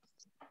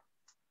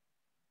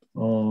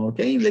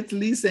 Okay, let's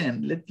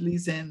listen. Let's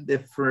listen the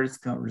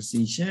first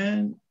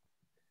conversation.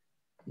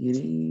 It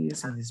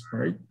is in this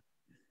part.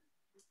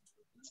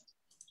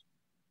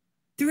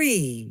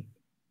 3.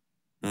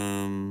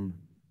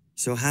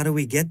 So how do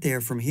we get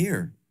there from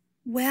here?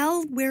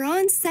 Well, we're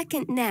on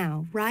Second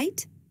now,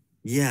 right?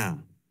 Yeah.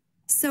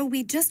 So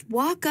we just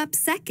walk up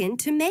Second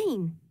to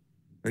Main.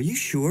 Are you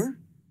sure?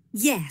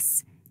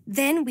 Yes.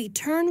 Then we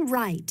turn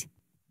right.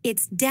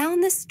 It's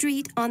down the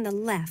street on the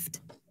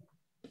left.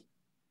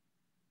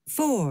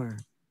 4.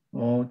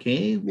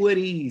 Okay, what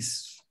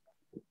is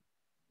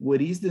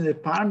the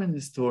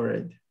department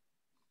store?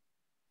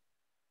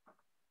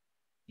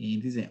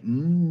 And dice,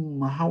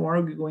 how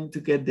are we going to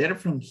get there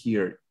from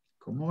here?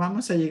 ¿Cómo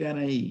vamos a llegar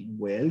ahí?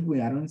 Well, we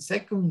are on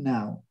Second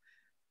now,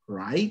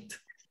 right?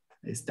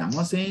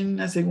 Estamos en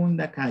la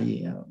segunda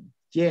calle.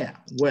 Yeah,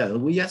 well,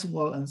 we just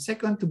walk on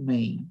Second to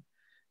Main.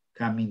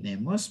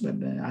 Caminemos,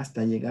 ¿verdad?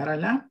 Hasta llegar a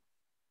la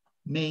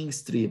Main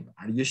Street.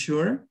 Are you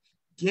sure?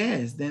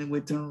 Yes, then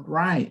we turn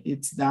right.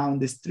 It's down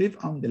the street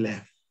on the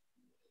left.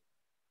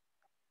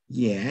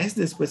 Yes,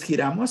 después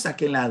giramos a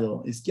qué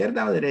lado?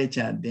 ¿Izquierda o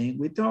derecha? Then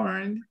we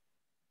turn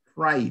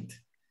right.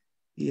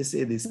 ¿Es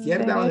de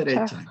izquierda o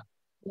derecha?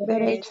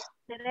 Derecha.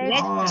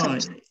 Oh,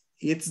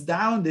 it's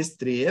down the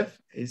street.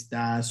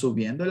 ¿Está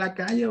subiendo la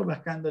calle o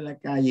bajando la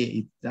calle?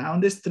 It's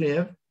down the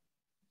street.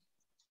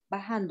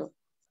 Bajando.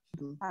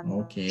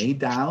 Okay,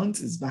 down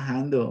es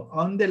bajando.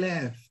 On the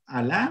left.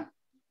 ¿A la?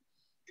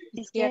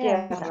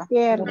 Izquierda.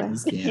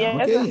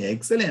 Izquierda. Okay,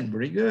 excellent.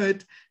 Very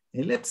good.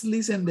 And let's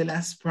listen the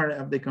last part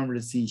of the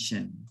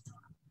conversation.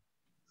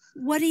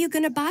 What are you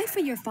going to buy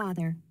for your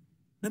father?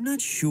 I'm not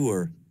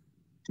sure.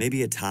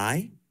 Maybe a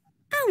tie?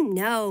 Oh,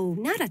 no,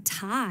 not a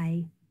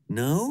tie.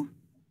 No?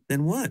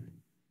 Then what?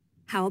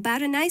 How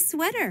about a nice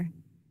sweater?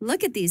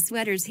 Look at these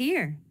sweaters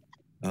here.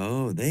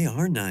 Oh, they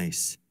are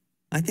nice.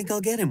 I think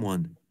I'll get him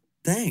one.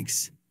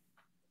 Thanks.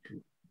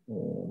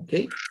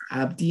 Okay,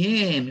 at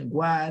the end,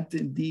 what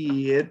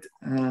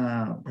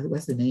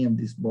was the name of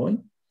this boy?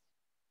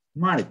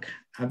 Mark.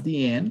 At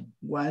the end,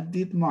 what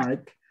did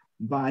Mark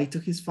buy to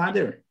his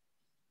father?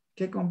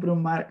 ¿Qué compró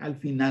Mark al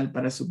final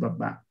para su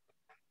papá?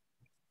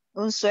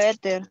 Un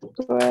suéter.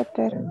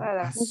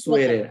 A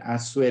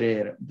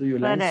sweater. Do you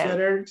like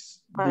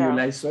sweaters? Do you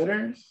like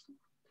sweaters?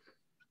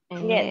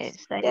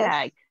 Yes, I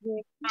like.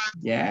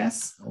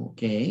 Yes,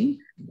 okay.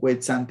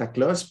 With Santa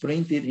Claus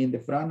printed in the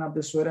front of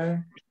the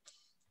sweater?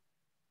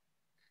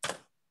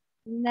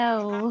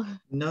 No.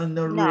 No,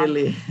 not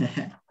really.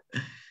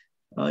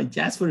 Oh,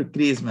 just for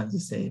Christmas, you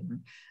say.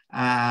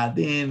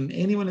 Then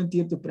any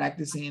volunteer to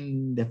practice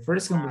in the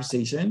first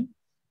conversation?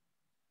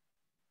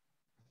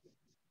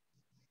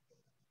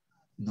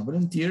 No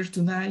volunteers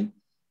tonight?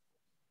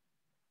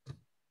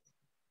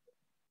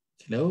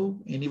 Hello,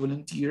 any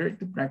volunteer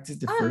to practice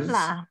the first?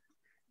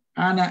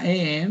 Anna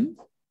and?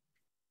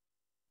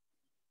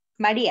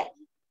 Maria.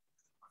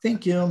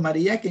 Thank you.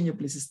 Maria, can you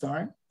please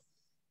start?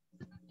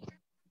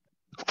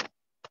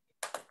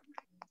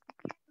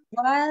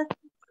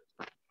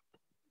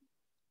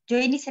 Yo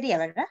iniciaría,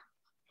 ¿verdad?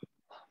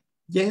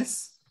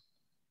 Yes.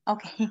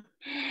 Okay.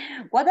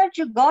 What are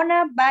you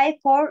gonna buy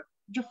for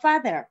your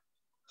father?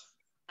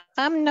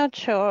 I'm not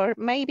sure.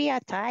 Maybe a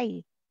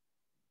tie.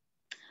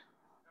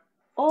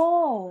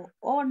 Oh,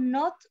 or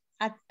not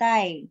a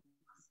tie.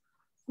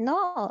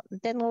 No,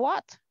 then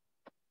what?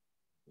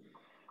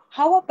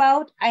 How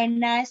about a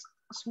nice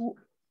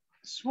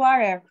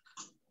sweater?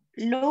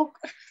 Look.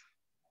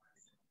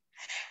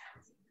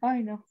 Oh,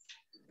 no.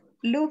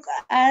 Look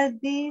at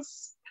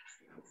this.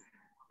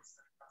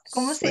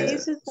 ¿Cómo se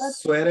dice?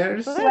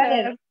 Sweaters.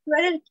 Sweater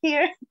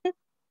here.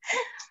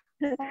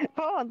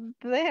 Oh,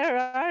 they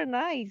are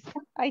nice.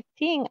 I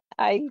think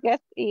I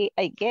get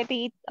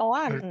it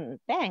one.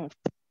 Thanks.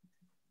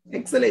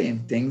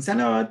 Excellent. Thanks a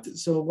lot.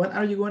 So what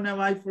are you going to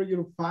buy for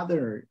your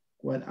father?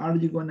 What are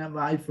you going to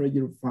buy for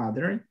your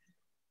father?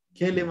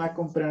 ¿Qué le va a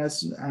comprar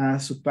a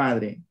su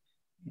padre?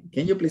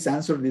 Can you please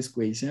answer this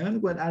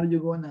question? What are you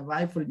going to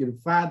buy for your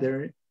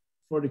father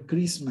for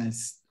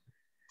Christmas?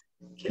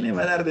 ¿Qué le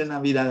va a dar de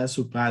Navidad a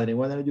su padre?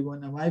 What are you going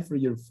to buy for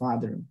your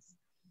father?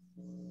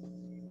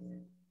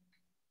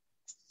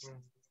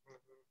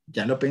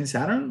 ¿Ya lo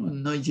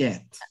pensaron? No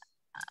yet.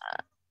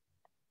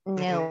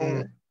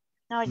 No,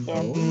 not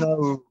yet.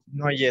 No,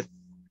 not yet.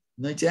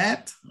 Not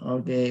yet?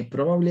 Okay,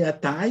 probably a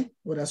tie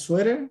or a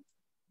sweater?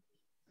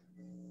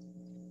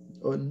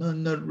 Or no,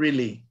 not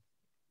really?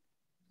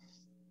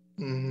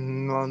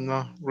 No,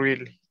 not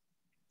really.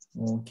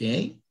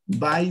 Okay,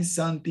 buy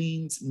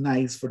something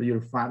nice for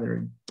your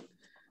father.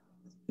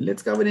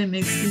 Let's go with the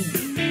next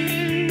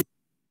thing.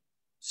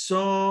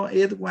 So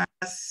it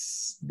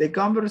was the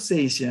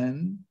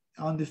conversation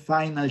on the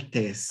final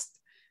test.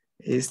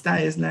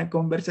 Esta es la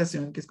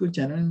conversación que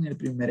escucharon en el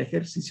primer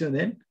ejercicio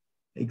del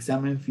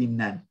examen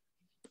final.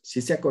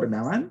 ¿Sí se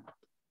acordaban?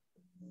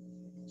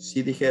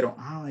 Sí dijeron,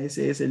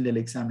 ese es el del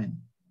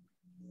examen.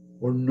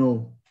 ¿O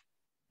no?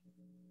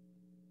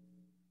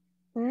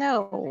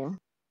 No.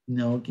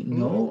 No,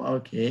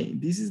 okay.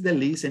 This is the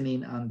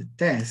listening on the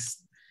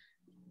test.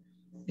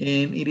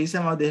 And it is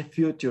about the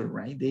future,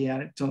 right? They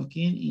are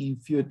talking in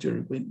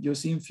future, with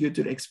using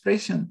future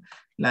expression.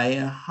 Like,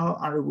 how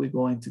are we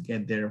going to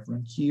get there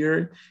from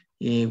here?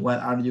 What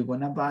are you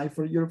gonna buy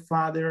for your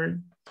father?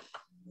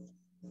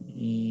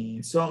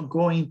 So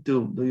going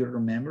to, do you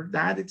remember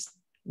that?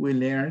 We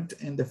learned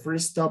in the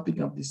first topic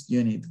of this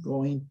unit,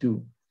 going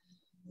to.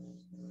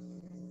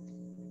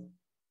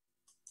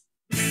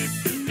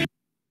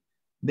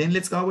 Then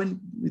let's go in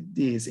with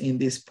this. In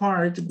this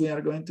part, we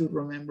are going to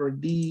remember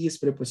this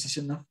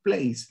preposition of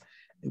place.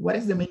 What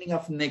is the meaning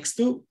of next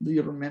to? Do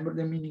you remember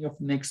the meaning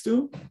of next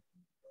to?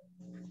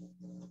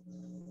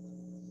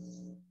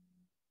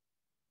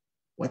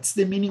 What's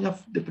the meaning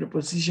of the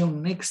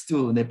preposition next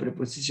to? The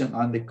preposition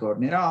on the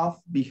corner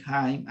of,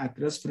 behind,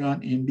 across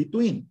from, and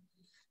between.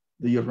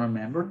 Do you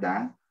remember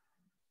that?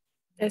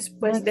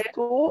 Después de.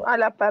 Tú a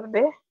la par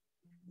de.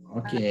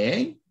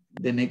 Okay.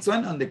 The next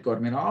one on the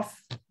corner of.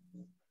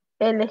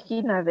 En la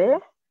esquina de.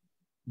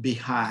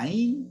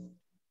 Behind.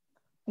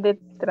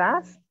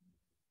 Detrás.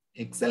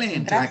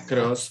 Excellent. Detrás.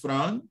 Across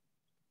from.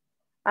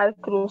 Al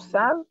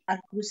cruzar.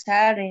 Al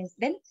cruzar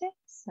enfrente.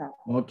 No.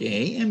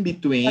 Okay. In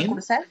between. Al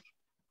cruzar.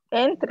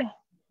 Entre.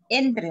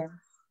 Entre.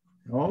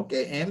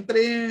 Okay.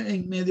 Entre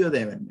en medio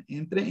de.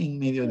 Entre en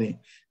medio de.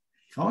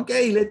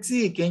 Okay. Let's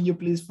see. Can you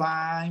please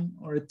find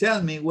or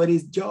tell me what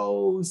is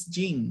Joe's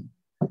gene?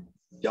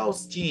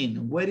 Joe's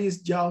gene. What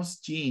is Joe's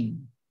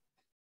gene?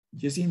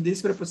 Using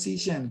this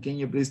preposition, can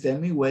you please tell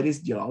me what is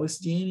Joe's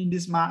gene in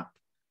this map?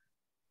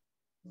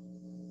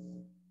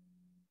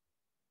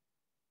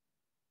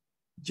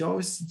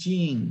 Joe's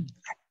gene.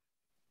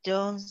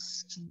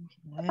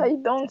 I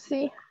don't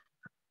see.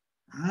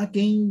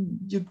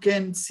 You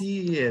can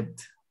see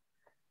it.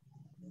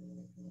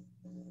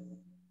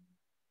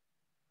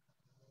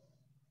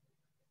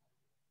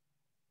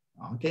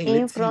 Okay,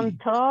 In let's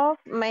front see. of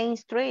Main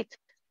Street.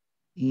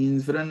 In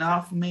front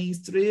of Main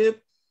Street.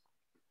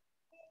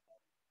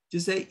 You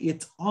say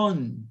it's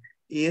on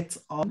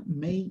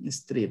Main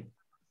Street.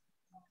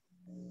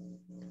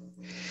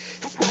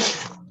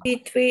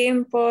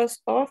 Between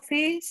post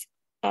office,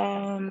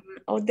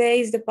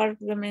 O'Day's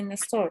department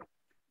store.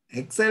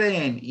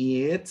 Excellent.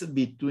 It's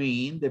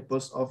between the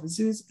post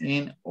offices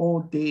and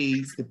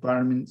O'Day's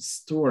department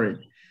store.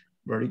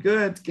 Very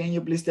good. Can you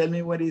please tell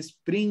me what is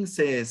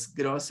Princess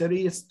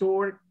Grocery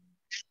Store?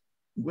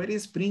 What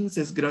is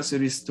Princess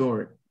Grocery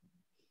Store?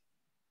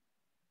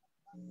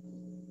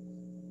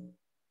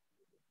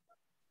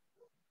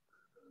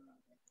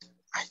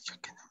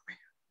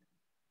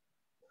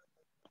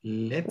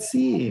 Let's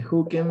see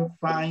who can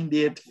find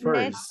it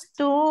first. Next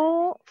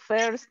to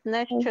First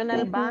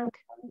National Bank.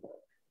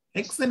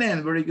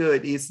 Excellent, very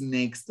good. It's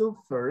next to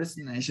First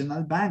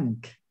National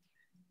Bank.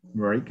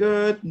 Very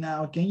good.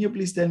 Now, can you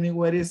please tell me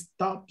what is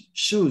Top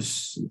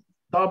Shoes?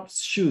 Top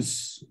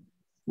Shoes.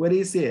 What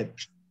is it?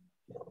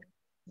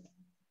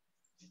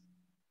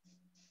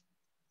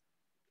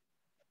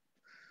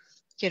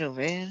 Quiero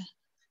ver.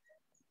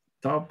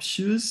 Top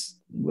Shoes.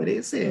 What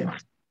is it?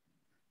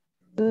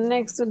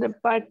 Next to the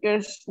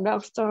Parker's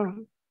drugstore.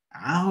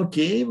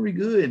 Okay, very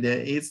good.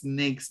 It's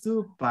next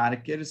to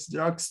Parker's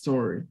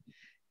drugstore.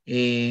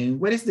 And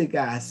where is the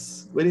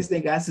gas? Where is the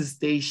gas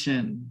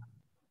station?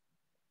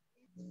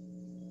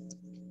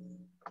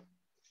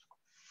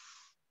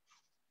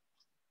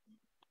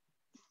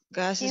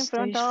 Gas In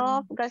front station.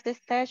 of gas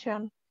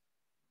station.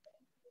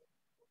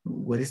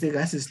 Where is the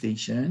gas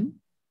station?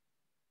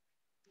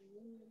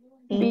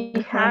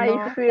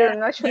 Behind First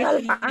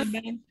National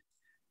Bank.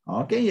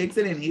 Okay,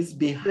 excellent. It's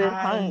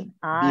behind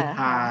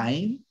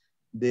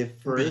the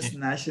First Be-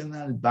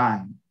 National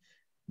Bank.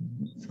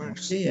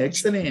 First. Okay,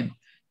 excellent.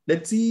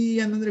 Let's see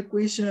another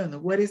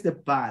question. What is the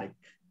park?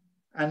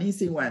 An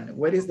easy one.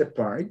 What is the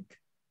park?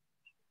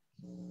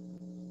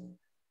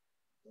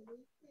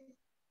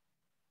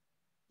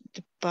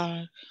 The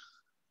park.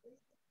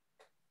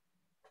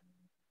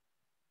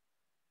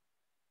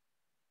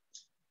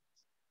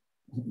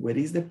 Where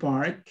is the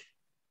park?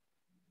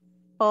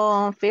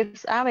 On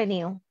Fifth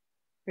Avenue.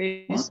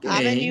 First Okay.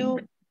 Avenue.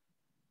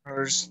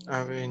 First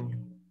Avenue.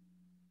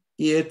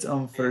 It's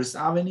on First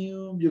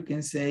Avenue. You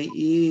can say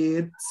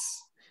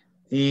it's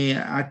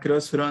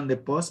across from the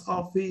post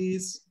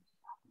office.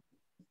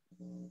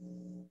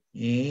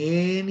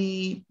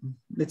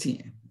 Let's see.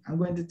 I'm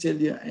going to tell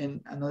you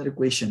another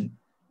question.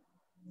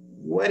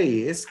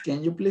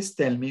 Can you please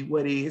tell me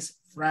what is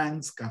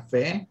Frank's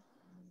Cafe?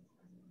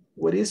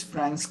 What is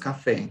Frank's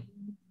Cafe?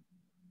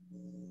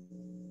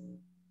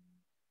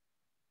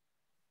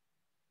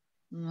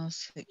 No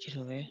sé,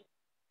 quiero ver.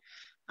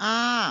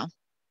 Ah,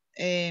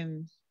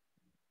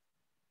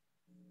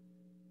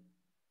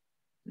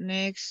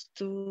 next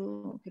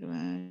to, quiero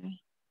ver.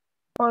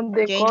 On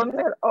the James.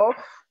 corner of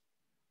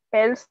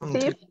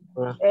Elstrip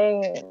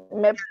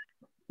and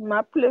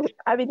Maple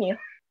Avenue.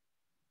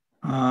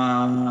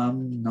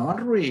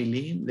 Not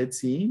really. Let's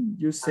see.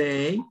 You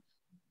say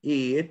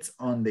it's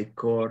on the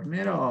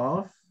corner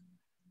of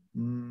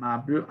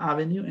Maple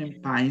Avenue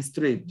and Pine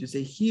Street. You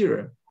say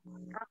here.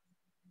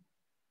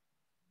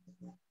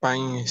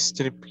 Pine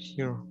Strip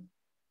here.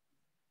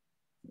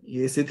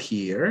 Is it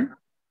here?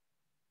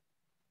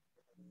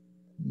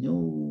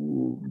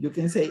 No, you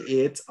can say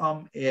it's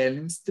on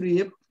Elm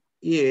Street.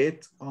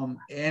 It's on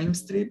Elm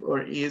Street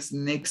or is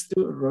next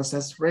to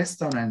Rosa's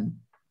restaurant.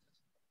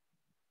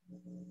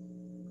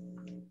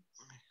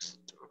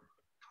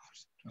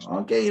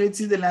 Okay, let's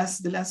see the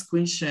last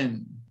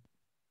question.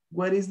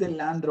 What is the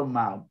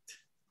laundromat?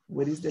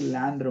 What is the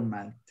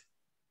laundromat?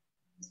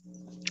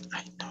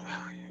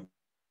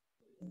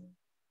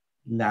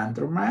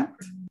 Laundromat?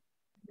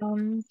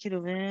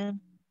 Quiero ver.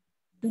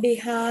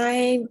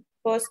 Behind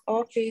post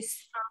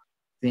office.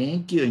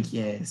 Thank you,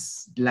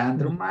 yes.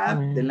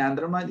 Laundromat, the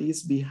laundromat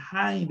is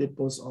behind the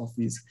post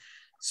office.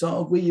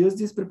 So we use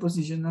this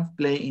preposition of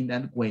play in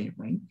that way,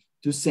 right?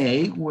 To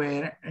say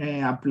where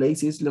a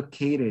place is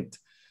located.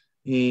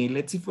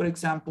 Let's see, for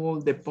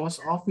example, the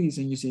post office,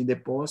 and you say the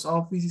post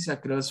office is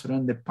across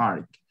from the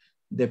park.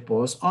 The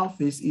post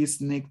office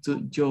is next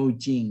to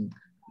Jing.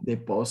 The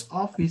post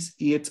office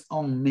is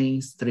on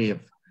Main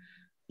Street.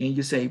 And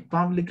you say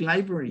public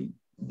library.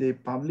 The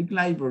public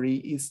library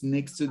is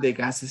next to the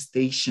gas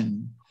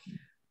station.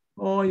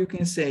 Or you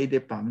can say the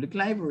public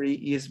library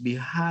is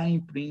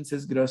behind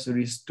Princess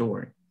Grocery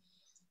Store.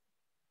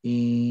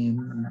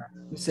 And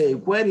you say,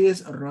 where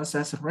is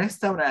Rosa's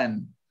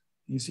restaurant?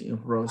 You see,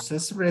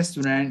 Rosa's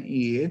restaurant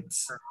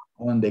is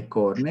on the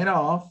corner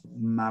of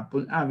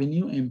Maple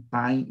Avenue and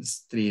Pine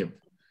Street.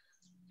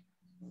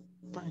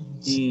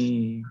 And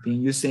then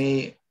you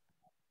say,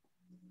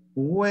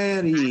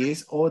 where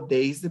is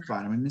O'Day's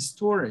department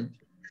store? And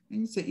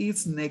you say,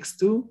 it's next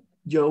to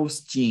Joe's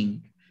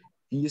Gym.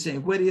 And you say,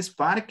 where is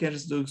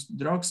Parker's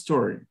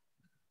drugstore?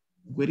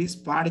 Where is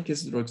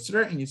Parker's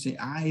drugstore? And you say,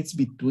 it's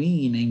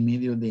between, en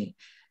medio de.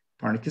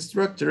 Parker's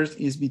drugstore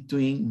is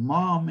between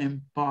Mom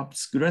and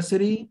Pop's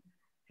grocery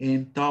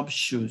and Top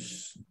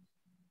Shoes.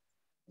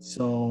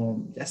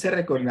 So, ya se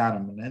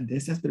recordaron, ¿verdad? De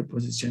esas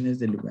preposiciones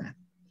del lugar.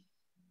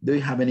 Do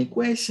you have any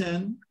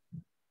question?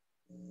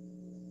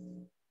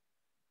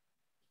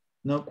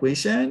 No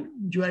question?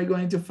 You are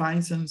going to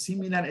find some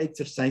similar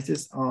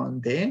exercises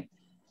on the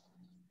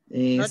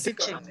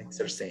second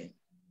exercise.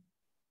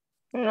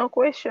 No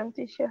question,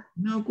 teacher.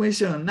 No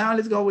question. Now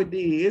let's go with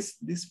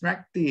this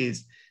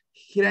practice.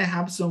 Here I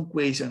have some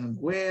questions.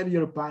 Where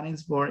your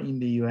parents born in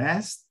the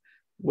US?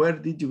 Where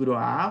did you grow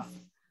up?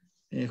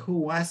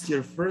 Who was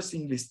your first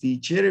English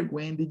teacher?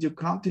 When did you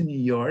come to New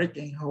York?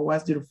 And how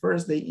was your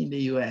first day in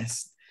the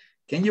US?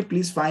 Can you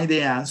please find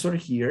the answer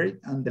here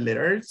on the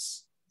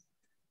letters?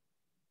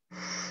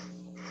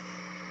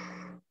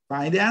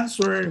 Find the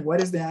answer.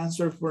 What is the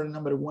answer for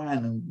number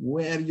one?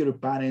 Where your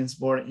parents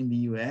born in the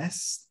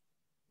US?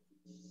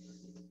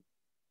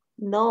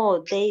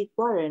 No, they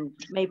weren't.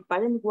 My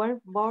parents were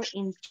born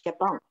in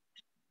Japan.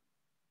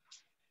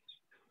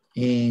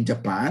 In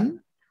Japan?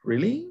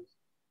 Really?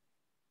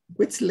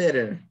 Which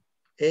letter?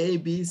 A,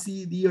 B,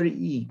 C, D, or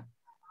E?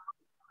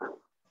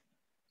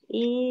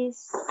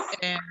 Is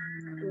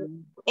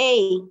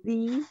A.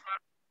 B.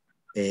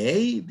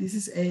 A? This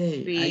is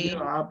A. B. I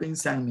grew up in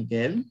San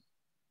Miguel.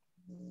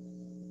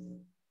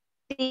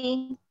 D.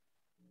 Sí.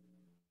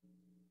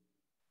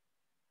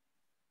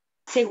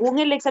 Según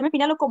el examen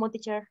final o como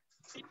teacher.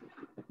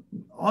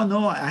 Oh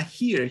no,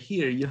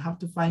 here, you have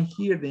to find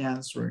here the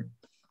answer.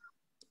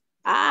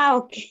 Ah,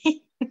 ok.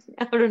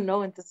 I don't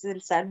know, entonces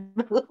El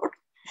Salvador.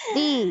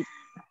 D.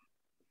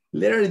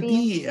 Letter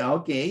D,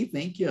 okay,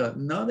 thank you.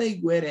 No, they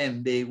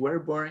weren't, they were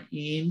born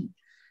in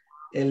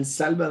El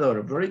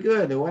Salvador. Very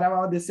good. What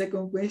about the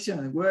second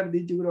question? Where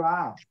did you grow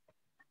up?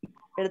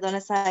 Perdón,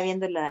 estaba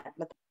viendo la...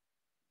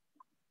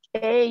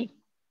 A.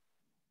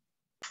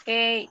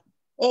 Hey,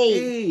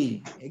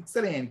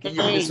 excellent. Can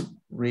you please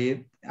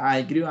read?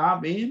 I grew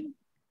up in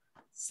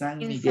San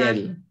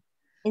Miguel.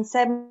 In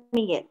San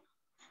Miguel.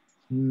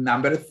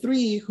 Number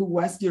 3, who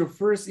was your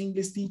first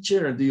English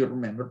teacher? Do you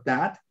remember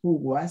that? Who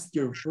was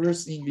your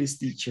first English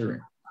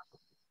teacher?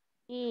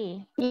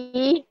 E.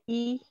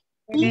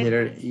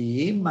 Letter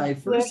E, my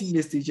first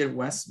English teacher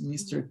was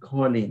Mr.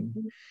 Colin.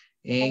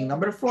 And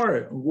number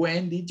 4,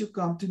 when did you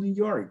come to New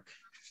York?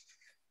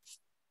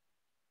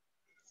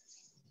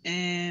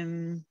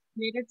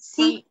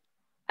 C.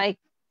 I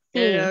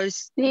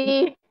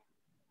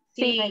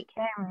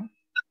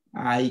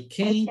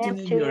came to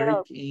New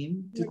York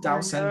in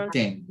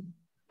 2010.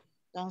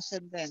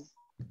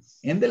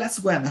 And the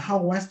last one, how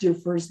was your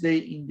first day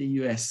in the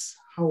US?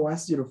 How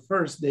was your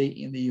first day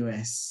in the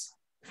US?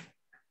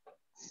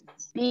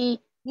 B.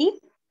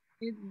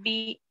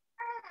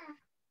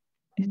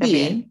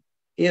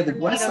 It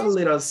was a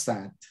little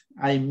sad.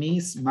 I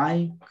miss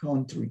my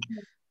country.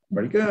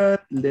 Very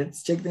good.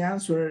 Let's check the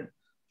answer.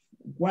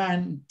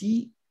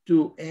 1D,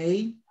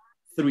 2A,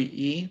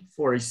 3E,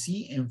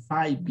 4C, and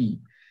 5B.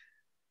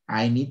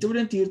 I need to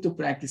volunteer to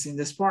practice in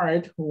this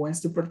part. Who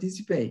wants to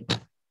participate?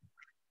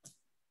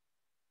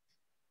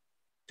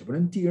 The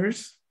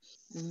volunteers.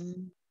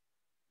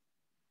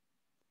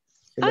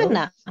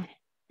 Hello?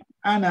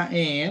 Anna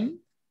and?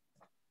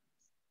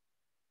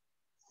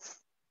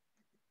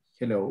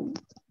 Hello?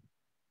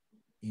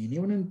 Any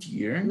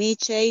volunteer? Me,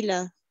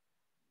 Sheila.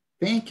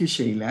 Thank you,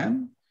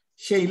 Sheila.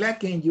 Sheila,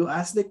 can you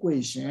ask the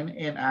question?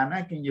 And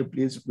Anna, can you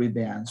please read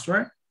the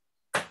answer?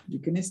 You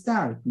can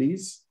start,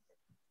 please.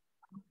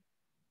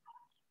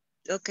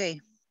 Okay.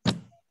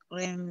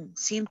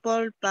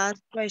 Simple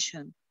past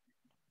question.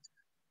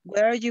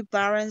 Were your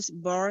parents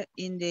born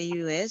in the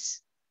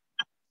US?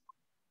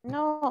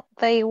 No,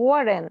 they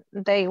weren't.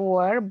 They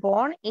were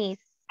born in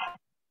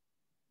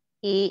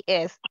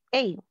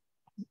ISSS.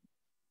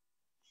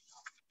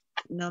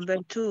 Number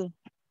 2.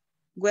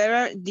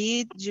 Where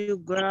did you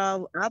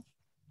grow up?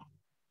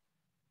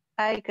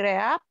 I grew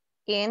up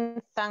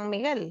in San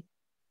Miguel.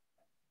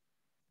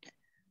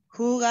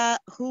 Who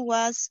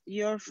was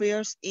your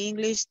first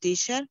English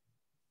teacher?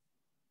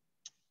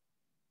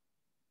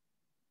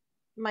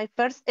 My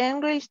first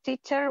English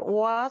teacher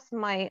was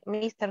my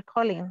Mr.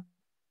 Colin.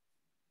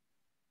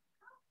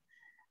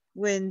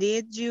 When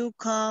did you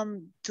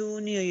come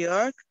to New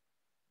York?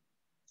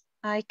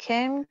 I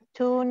came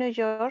to New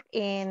York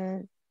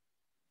in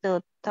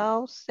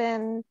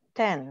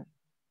 2010.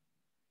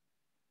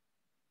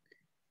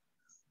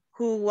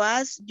 Who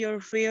was your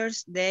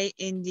first day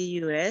in the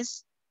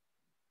US?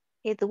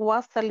 It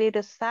was a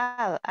little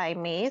sad. I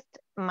missed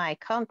my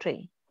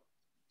country.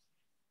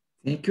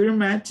 Thank you very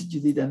much. You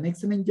did an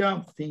excellent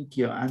job. Thank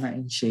you, Anna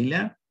and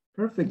Sheila.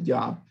 Perfect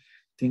job.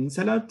 Thanks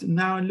a lot.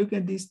 Now look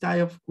at this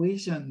type of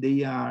question.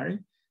 They are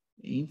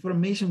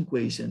information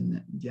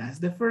question.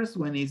 Just the first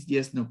one is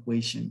yes, no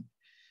question.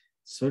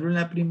 Solo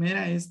la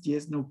primera es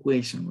yes, no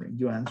question.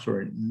 You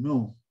answer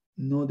no.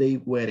 No, they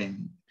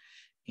weren't.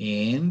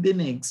 And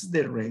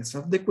the rest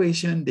of the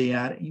question, they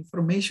are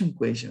information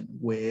question.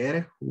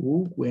 Where,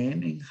 who,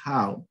 when, and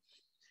how.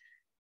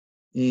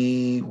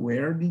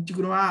 Where did you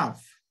grow up?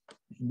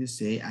 And you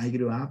say, I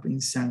grew up in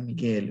San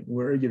Miguel.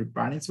 Were your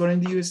parents born in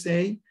the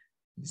USA?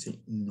 You say,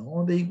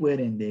 no, they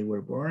weren't. They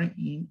were born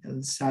in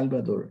El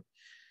Salvador.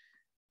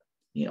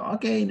 Yeah,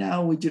 okay,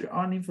 now with your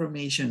own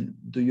information,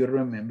 do you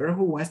remember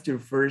who was your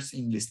first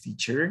English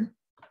teacher?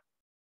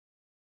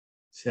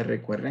 ¿Se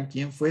recuerdan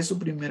quién fue su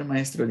primer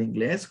maestro de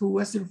inglés? Who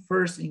was your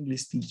first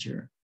English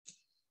teacher?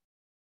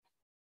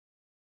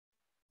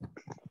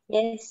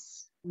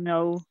 Yes.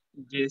 No.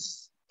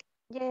 Yes.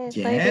 Yes,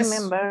 Yes. I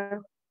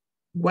remember.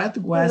 What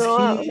was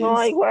his? No,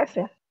 I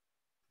wasn't.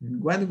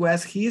 What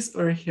was his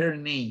or her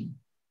name?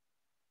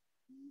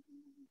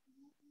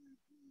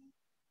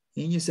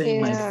 Can you say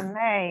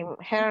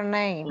Her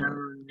name.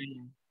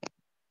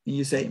 Can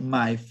you say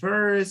my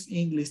first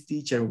English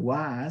teacher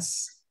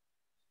was?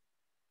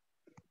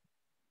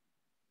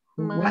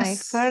 My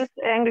first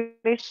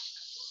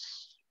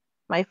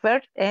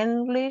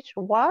English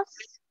was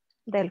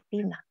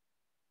Delfina.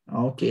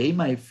 Okay,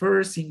 my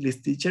first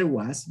English teacher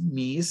was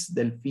Miss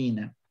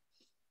Delfina.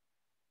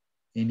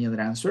 Any other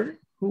answer?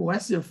 Who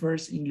was your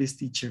first English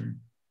teacher?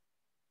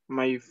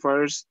 My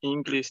first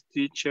English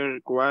teacher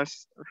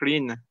was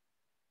Rina.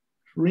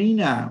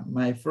 Rina.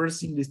 My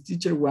first English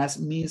teacher was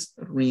Miss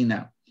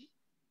Rina.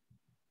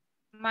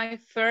 My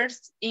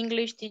first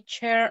English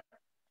teacher,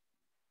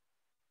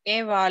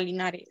 Eva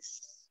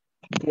Linares.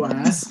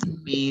 Was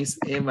Miss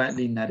Eva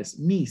Linares.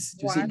 Miss.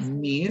 You see,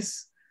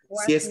 Miss.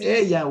 Si es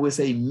ella, we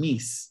say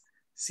Miss.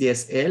 Si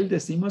es él,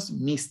 decimos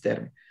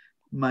Mr.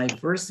 My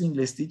first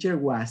English teacher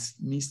was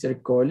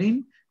Mr.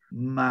 Colin.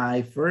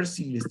 My first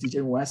English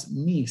teacher was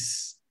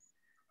Miss.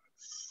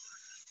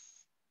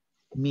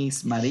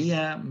 Miss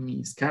Maria,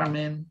 Miss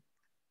Carmen.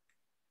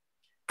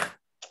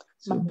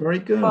 So very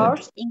good.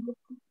 First English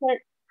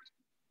teacher,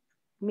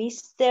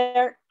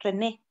 Mr.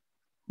 René.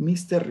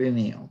 Mr.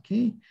 René,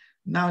 okay.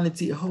 Now let's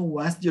see, how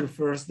was your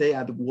first day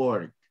at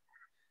work?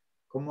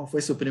 ¿Cómo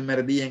fue su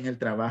primer día en el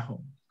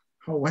trabajo?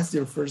 How was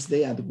your first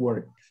day at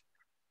work?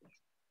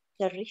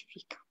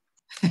 Terrific.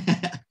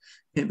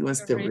 It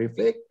was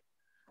terrific.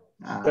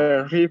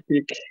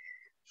 Terrific.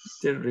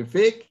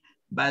 Terrific.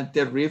 But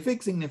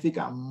terrific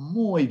significa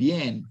muy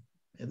bien.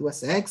 It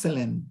was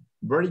excellent.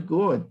 Very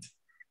good.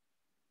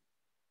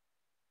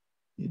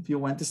 If you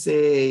want to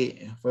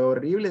say fue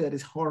horrible, that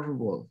is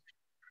horrible.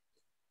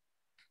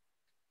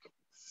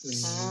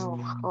 Oh,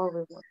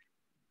 horrible.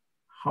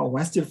 How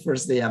was your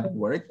first day at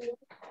work?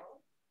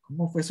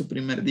 ¿Cómo fue su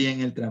primer día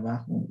en el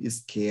trabajo?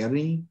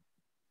 Scary?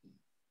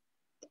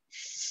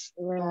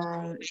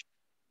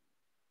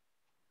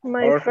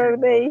 My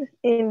first day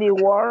in the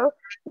work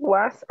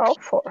was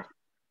awful.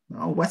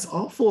 No, what's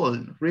awful?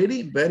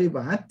 Really? Very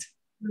bad?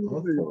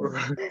 Awful.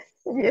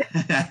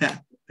 Yeah.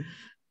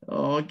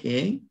 Ok.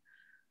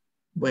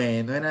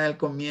 Bueno, era el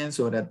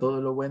comienzo, ahora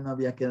todo lo bueno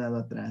había quedado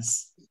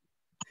atrás.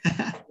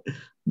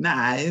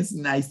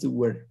 Nice to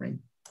work, right?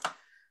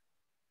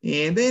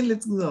 And then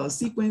let's go,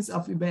 sequence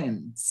of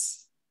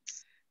events.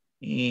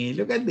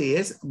 Look at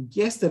this.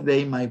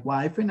 Yesterday, my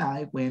wife and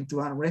I went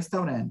to a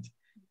restaurant.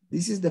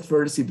 This is the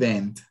first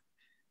event.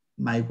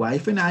 My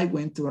wife and I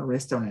went to a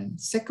restaurant.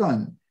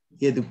 Second,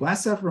 it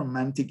was a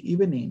romantic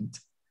evening,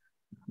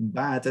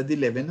 but at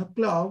 11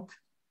 o'clock,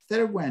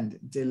 third one,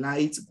 the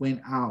lights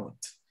went out.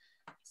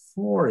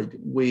 Fourth,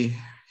 we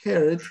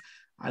heard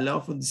a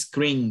lot of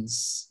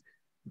screams.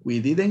 We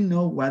didn't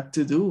know what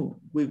to do.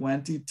 We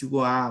wanted to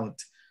go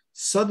out.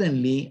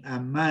 Suddenly, a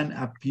man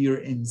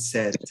appeared and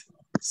said,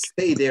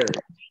 stay there.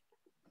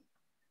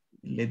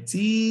 Let's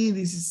see,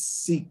 this is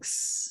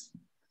 6.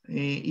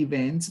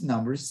 Event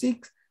number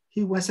 6.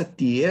 He was a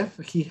thief.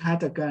 He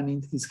had a gun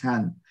in his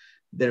hand.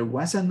 There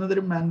was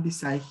another man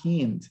beside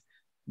him.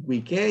 We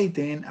gave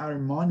them our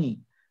money.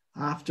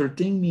 After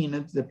 10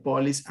 minutes, the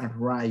police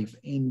arrived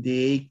and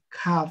they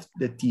cuffed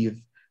the thief,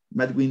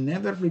 but we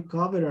never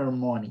recovered our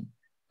money.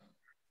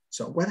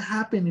 So what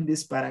happened in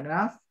this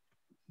paragraph?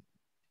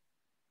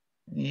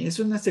 Es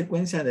una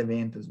secuencia de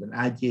eventos,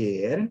 ¿verdad?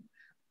 Ayer,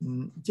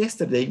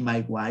 yesterday, my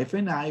wife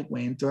and I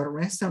went to a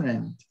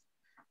restaurant.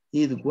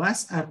 It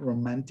was a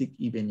romantic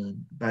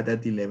evening, but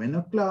at 11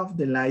 o'clock,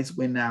 the lights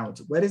went out.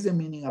 What is the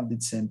meaning of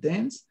this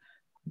sentence?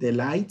 The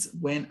lights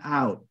went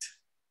out.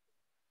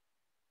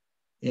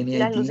 Any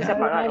Las luces se idea?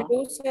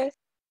 apagaron.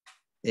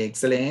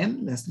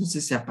 Excellent. Las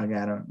luces se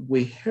apagaron.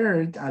 We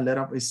heard a lot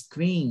of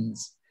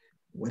screams.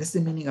 What is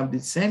the meaning of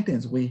this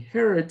sentence? We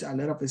heard a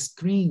lot of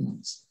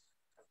screams.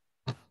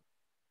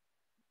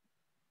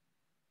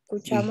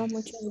 Escuchamos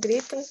muchos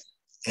gritos.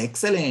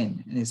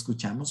 Excellent.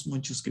 Escuchamos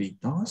muchos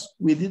gritos.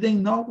 We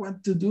didn't know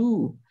what to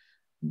do.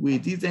 We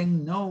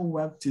didn't know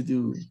what to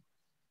do.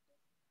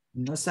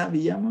 No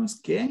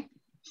sabíamos qué.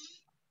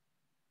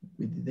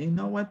 We didn't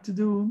know what to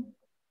do.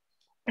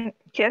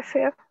 ¿Qué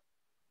hacer?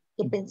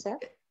 ¿Qué pensar?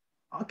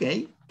 Ok,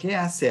 ¿qué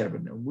hacer?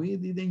 We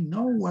didn't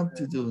know what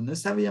to do. No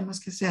sabíamos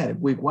qué hacer.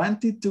 We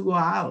wanted to go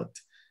out.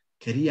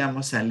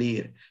 Queríamos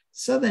salir.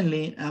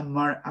 Suddenly, a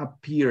man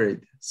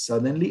appeared.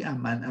 Suddenly, a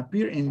man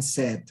appeared and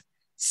said,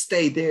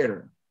 stay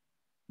there.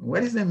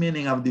 What is the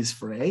meaning of this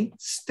phrase?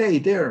 Stay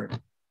there.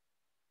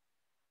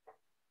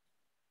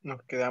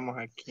 Nos quedamos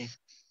aquí.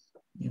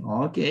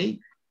 Ok,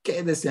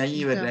 quédese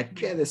allí, ¿verdad?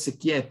 Quédese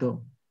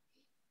quieto.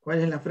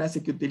 ¿Cuál es la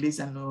frase que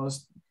utilizan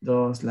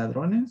los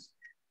ladrones?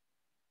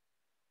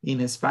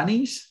 In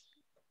Spanish?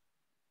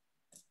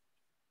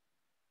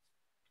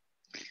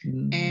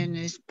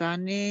 En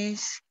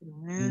Spanish.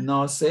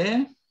 No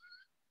sé.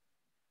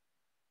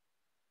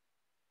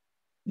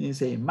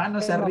 Dice,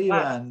 manos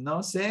arriba,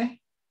 no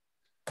sé.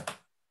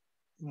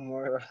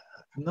 Mueva.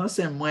 No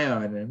se mueva,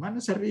 ¿verdad?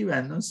 Manos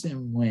arriba, no se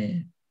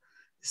mueve.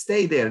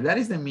 Stay there. That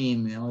is the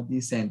meaning of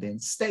this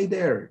sentence. Stay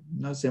there.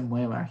 No se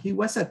mueva. He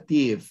was a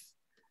thief.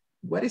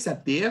 What is a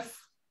thief?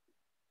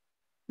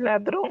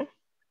 Ladrón.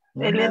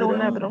 Él era un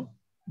ladrón.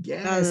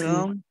 Yes.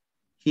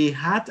 He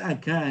had a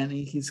gun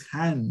in his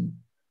hand.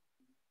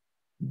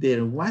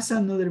 There was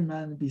another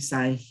man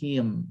beside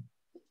him.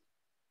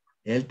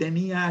 Él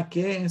tenía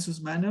 ¿qué en sus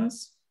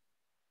manos?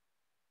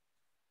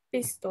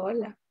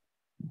 Pistola.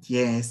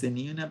 Yes,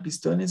 tenía una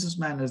pistola en sus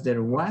manos.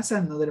 There was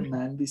another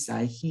man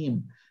beside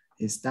him.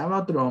 Estaba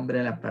otro hombre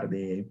a la par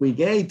de él. We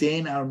gave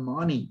them our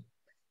money.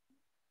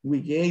 We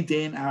gave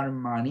them our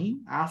money.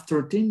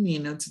 After 10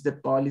 minutes, the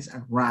police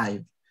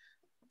arrived.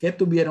 ¿Qué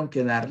tuvieron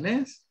que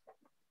darles?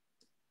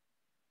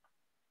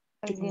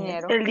 El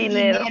dinero. El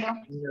dinero.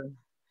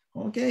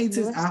 Okay, it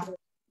says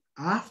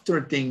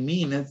after 10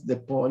 minutes, the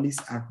police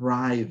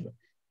arrived.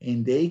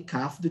 and they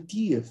cuff the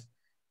thief.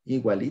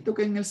 Igualito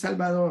que en El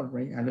Salvador,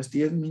 right? A los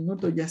 10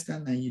 minutos ya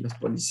están ahí los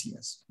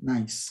policías.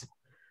 Nice.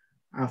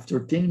 After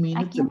 10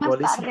 minutes, Aquí the más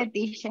police... tarde,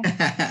 teacher.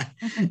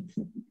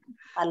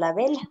 A la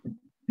vela.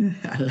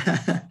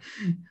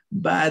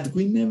 But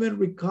we never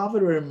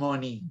recover our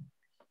money.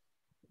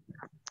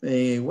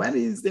 What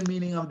is the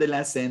meaning of the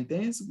last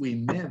sentence? We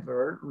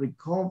never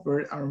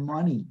recover our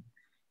money.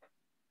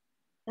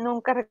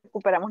 Nunca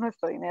recuperamos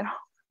nuestro dinero.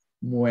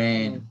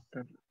 Bueno,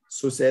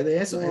 ¿sucede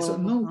eso? Eso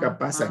nunca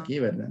pasa aquí,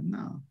 ¿verdad?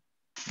 No,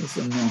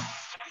 eso no.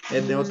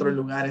 Es de otro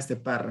lugar este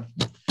párrafo.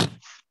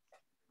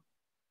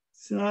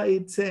 So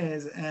it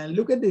says,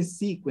 look at the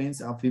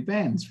sequence of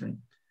events, right?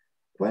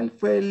 ¿Cuál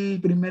fue el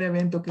primer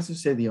evento que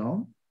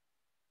sucedió?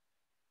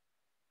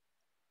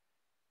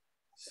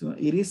 So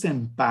it is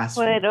en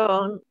Paso.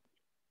 Fueron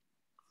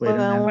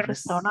a un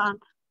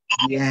restaurante.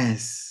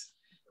 Yes.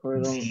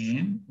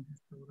 Then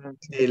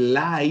the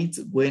lights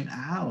went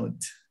out.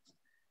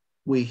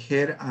 We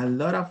heard a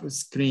lot of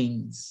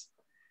screams.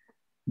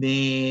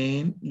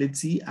 Then let's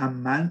see, a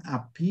man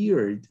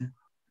appeared.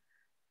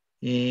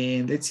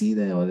 And let's see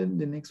the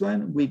next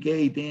one. We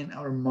gave them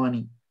our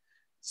money.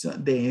 So,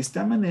 de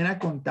esta manera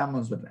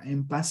contamos, ¿verdad?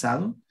 En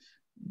pasado,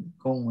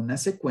 con una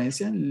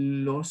secuencia,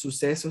 los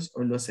sucesos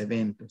o los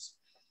eventos.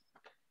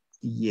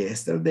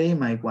 Yesterday,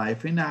 my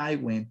wife and I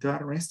went to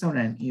a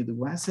restaurant. It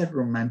was a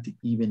romantic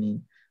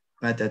evening,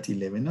 but at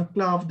 11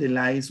 o'clock, the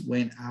lights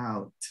went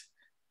out.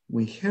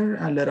 We heard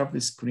a lot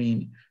of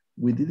screaming.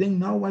 We didn't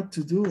know what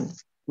to do.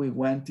 We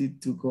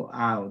wanted to go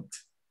out.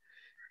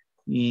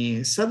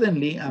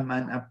 Suddenly, a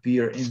man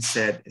appeared and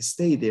said,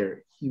 stay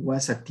there. He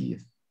was a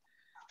thief.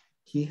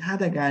 He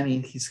had a gun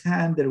in his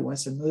hand. There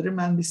was another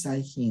man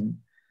beside him.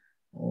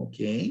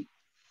 Okay.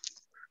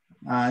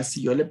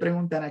 Si yo le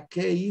preguntara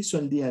qué hizo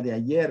el día de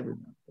ayer,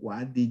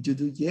 what did you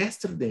do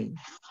yesterday?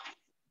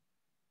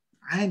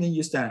 And then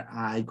you start,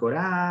 I got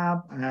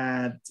up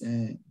at,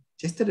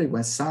 yesterday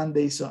was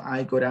Sunday, so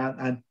I got up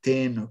at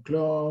 10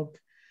 o'clock.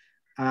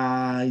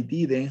 I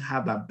didn't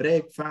have a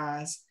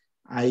breakfast.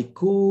 I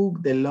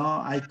cooked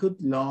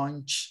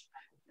lunch.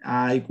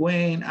 I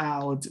went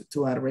out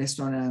to a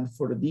restaurant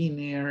for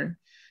dinner.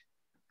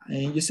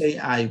 And you say,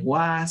 I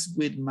was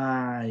with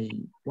my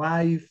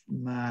wife,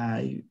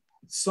 my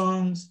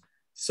sons.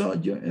 So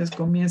yo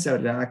comienza,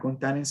 ¿verdad?, a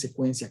contar en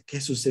secuencia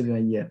qué sucedió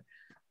ayer.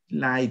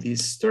 Like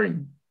this story.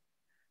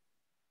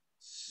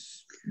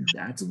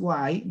 That's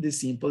why the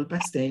simple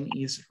past tense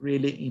is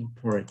really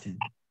important.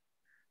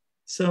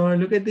 So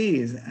look at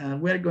this.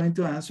 We're going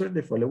to answer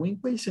the following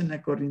question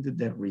according to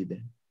the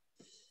reader.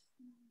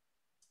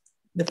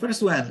 The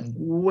first one,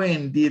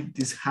 when did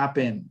this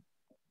happen?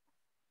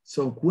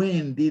 So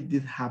when did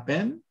this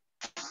happen?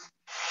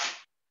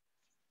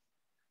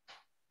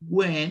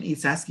 When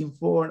it's asking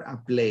for a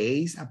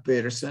place, a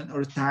person,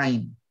 or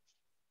time.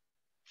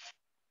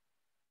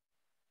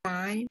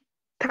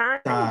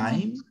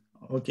 Time.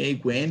 Okay,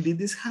 when did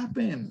this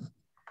happen?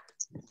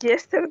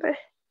 Yesterday.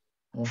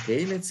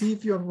 Okay, let's see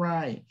if you're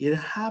right. It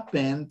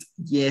happened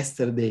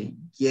yesterday.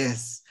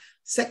 Yes.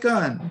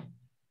 Second,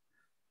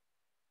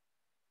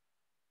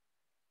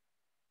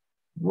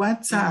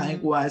 what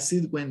time was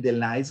it when the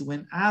lights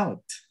went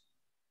out?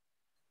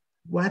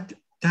 What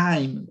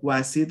time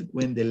was it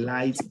when the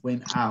lights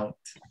went out?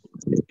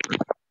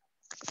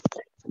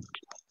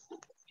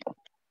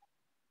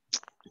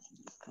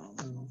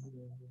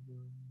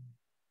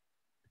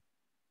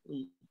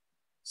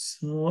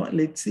 So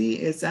let's see,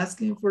 it's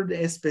asking for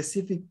the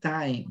specific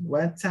time.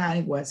 What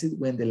time was it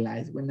when the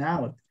lights went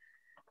out?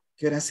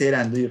 ¿Qué horas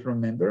eran? Do you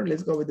remember?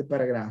 Let's go with the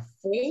paragraph.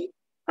 8.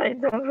 I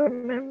don't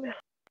remember.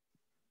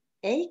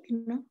 8,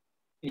 no?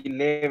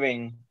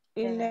 11.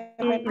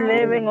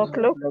 11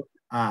 o'clock.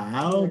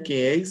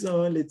 Okay,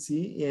 so let's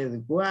see,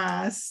 it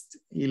was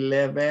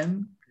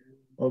 11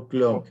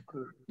 o'clock.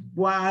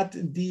 What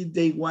did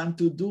they want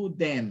to do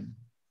then?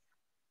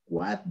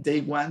 What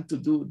they want to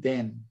do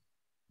then?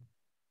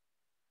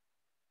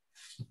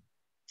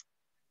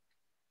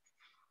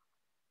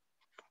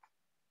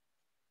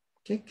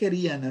 ¿Qué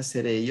querían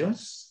hacer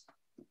ellos?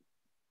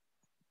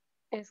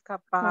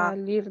 Escapar.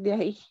 Salir de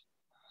ahí.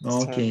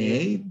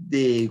 Okay,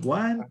 they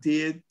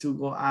wanted to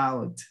go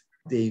out.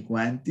 They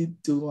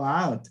wanted to go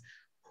out.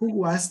 Who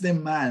was the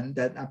man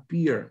that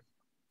appeared?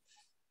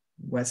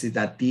 Was it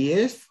a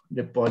thief,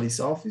 the police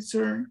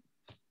officer?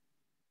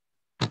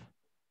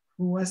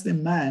 Who was the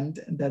man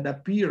that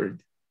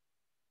appeared?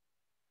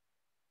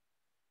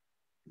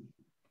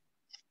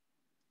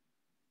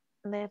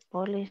 The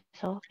police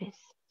office.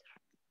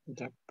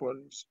 The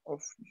police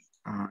office.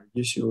 Are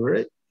you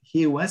sure?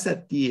 He was a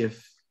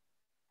thief.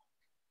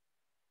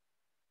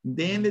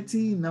 Then let's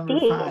see number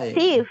 5.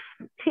 Thief.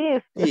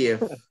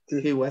 Thief.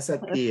 He was a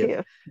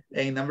thief.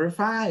 And number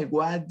 5,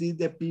 what did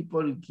the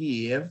people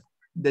give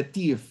the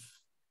thief?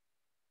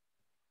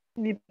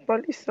 The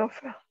police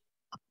officer.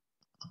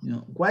 No.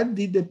 What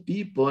did the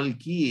people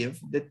give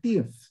the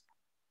thief?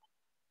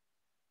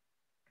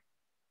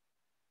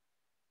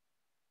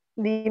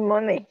 The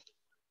money.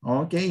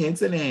 Okay,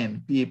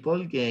 excellent.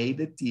 People gave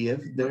the thief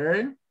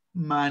their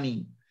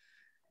money.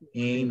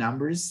 And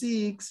number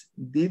 6,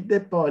 did the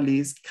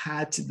police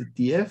catch the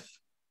thief?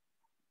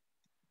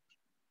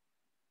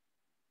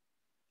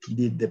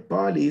 Did the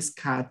police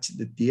catch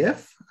the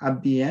thief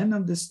at the end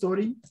of the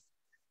story?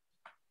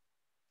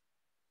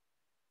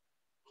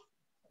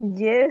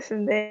 Yes,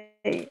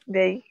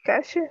 they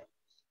catch it.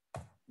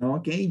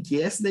 Okay,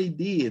 yes, they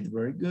did.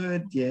 Very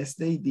good. Yes,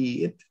 they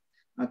did.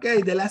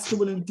 Okay, the last 2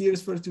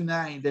 volunteers for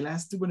tonight. The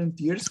last 2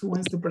 volunteers, who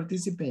wants to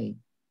participate?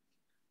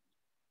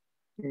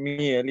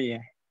 Me,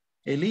 Elia.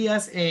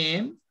 Elias,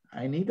 and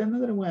I need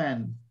another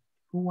one.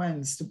 Who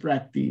wants to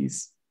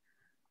practice?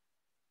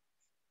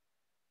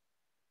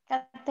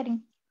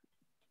 Catherine.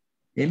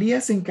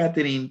 Elias and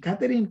Catherine.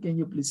 Catherine, can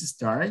you please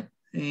start?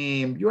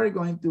 You are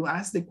going to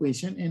ask the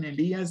question, and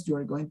Elias, you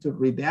are going to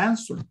read the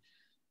answer.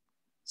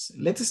 So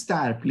let's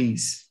start,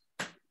 please.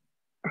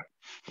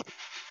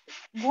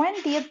 When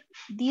did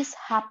this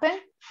happen?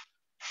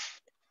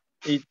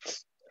 It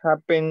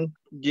happened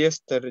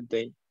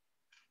yesterday.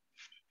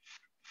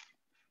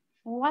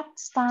 What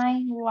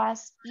time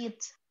was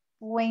it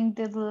when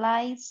the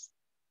lights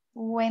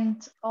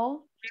went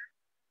out?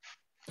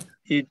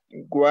 It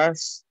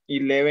was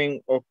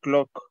 11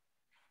 o'clock.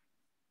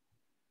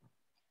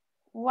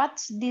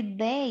 What did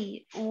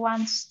they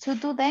want to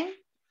do then?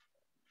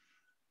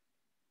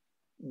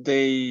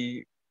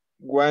 They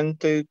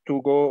wanted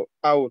to go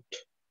out.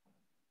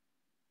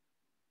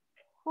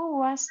 Who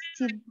was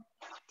the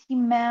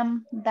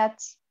man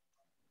that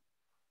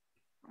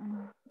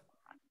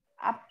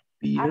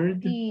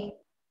Appeared.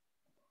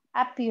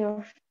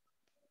 appeared?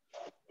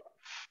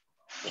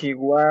 He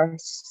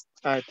was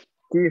a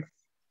thief.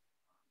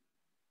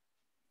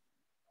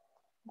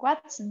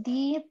 What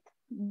did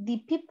the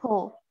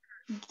people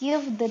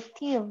give the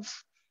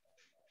thieves?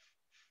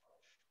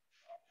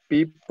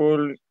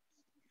 People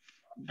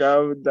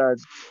gave the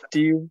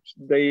thieves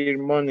their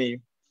money.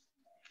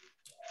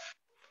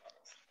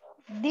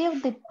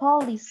 Did the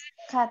police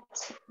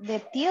catch the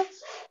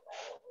thieves?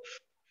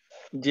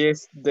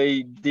 Yes,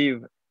 they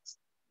did.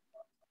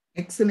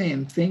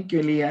 Excellent. Thank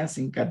you, Elias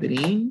and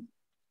Catherine.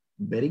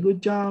 Very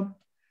good job.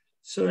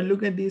 So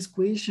look at this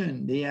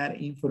question. They are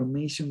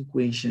information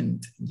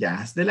questions.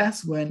 Yes, the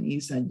last one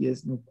is a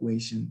yes, no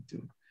question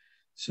too.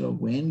 So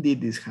when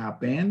did this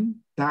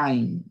happen?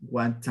 Time.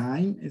 What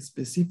time? A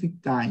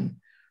specific time.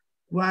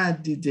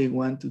 What did they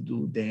want to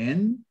do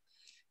then?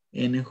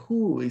 And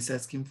who is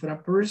asking for a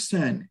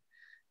person?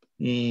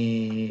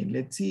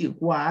 Let's see.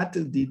 What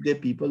did the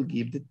people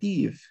give the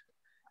thief?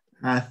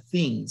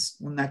 Things.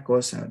 Una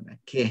cosa, ¿verdad?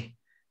 ¿Qué?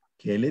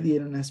 ¿Qué le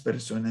dieron las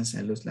personas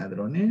a los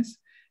ladrones?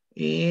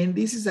 And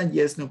this is a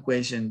yes, no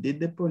question. Did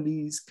the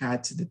police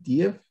catch the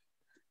thief?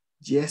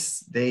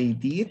 Yes, they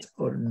did,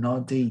 or no,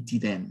 they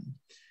didn't.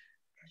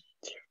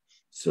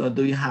 So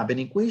do you have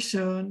any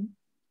question?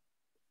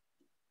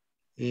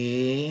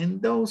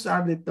 And those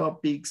are the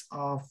topics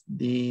of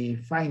the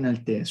final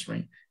test,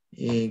 right?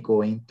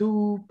 Going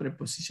to,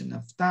 preposition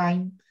of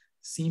time,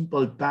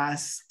 simple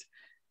past,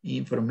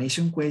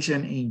 information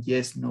question, and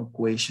yes, no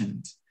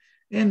questions.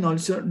 And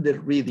also the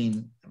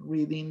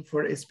reading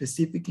for a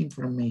specific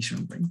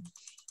information, right?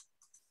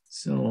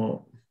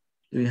 So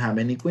do you have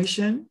any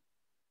question?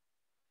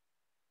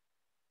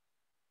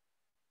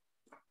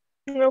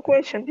 No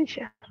question,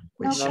 teacher.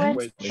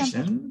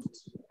 Question.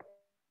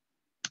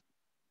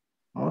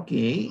 Ok.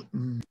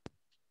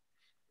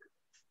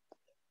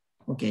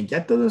 Ok,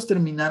 ya todos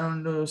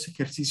terminaron los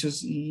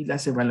ejercicios y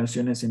las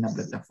evaluaciones en la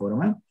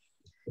plataforma.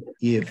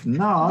 If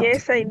not.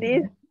 Yes, I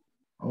did.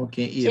 Ok,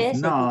 if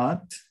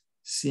not,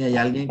 si hay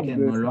alguien que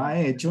no lo ha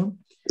hecho,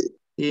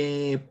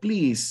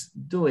 please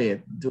do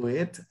it.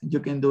 You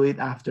can do it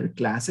after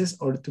classes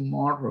or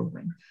tomorrow.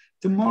 Right?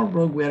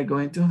 Tomorrow we are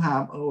going to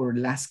have our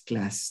last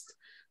class.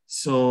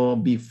 So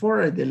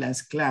before the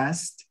last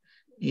class,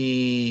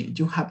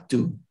 you have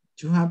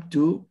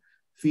to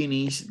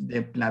finish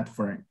the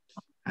platform.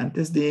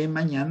 Antes de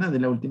mañana, de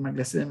la última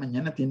clase de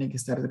mañana, tiene que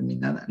estar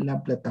terminada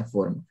la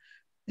plataforma.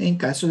 En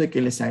caso de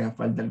que les haga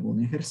falta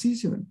algún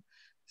ejercicio.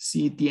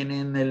 Si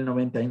tienen el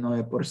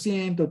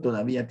 99%,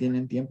 todavía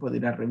tienen tiempo de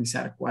ir a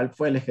revisar cuál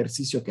fue el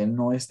ejercicio que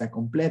no está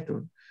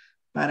completo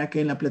para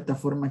que la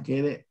plataforma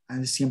quede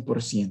al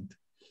 100%.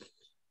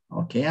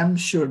 Okay, I'm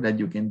sure that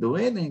you can do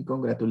it, and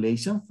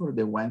congratulations for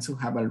the ones who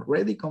have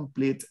already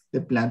completed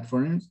the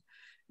platforms,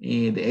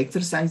 the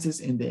exercises,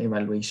 and the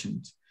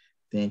evaluations.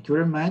 Thank you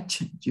very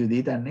much. You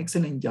did an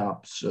excellent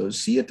job. So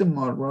see you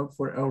tomorrow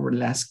for our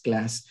last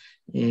class.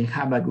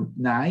 Have a good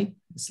night.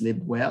 Sleep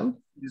well.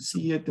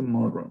 See you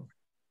tomorrow.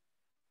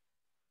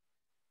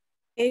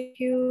 Thank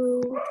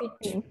you.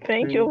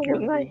 Thank you.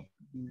 Good night.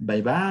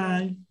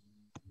 Bye-bye.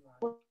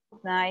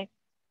 Good night.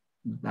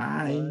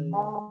 Bye.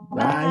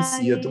 Bye.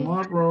 See you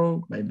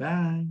tomorrow.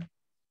 Bye-bye.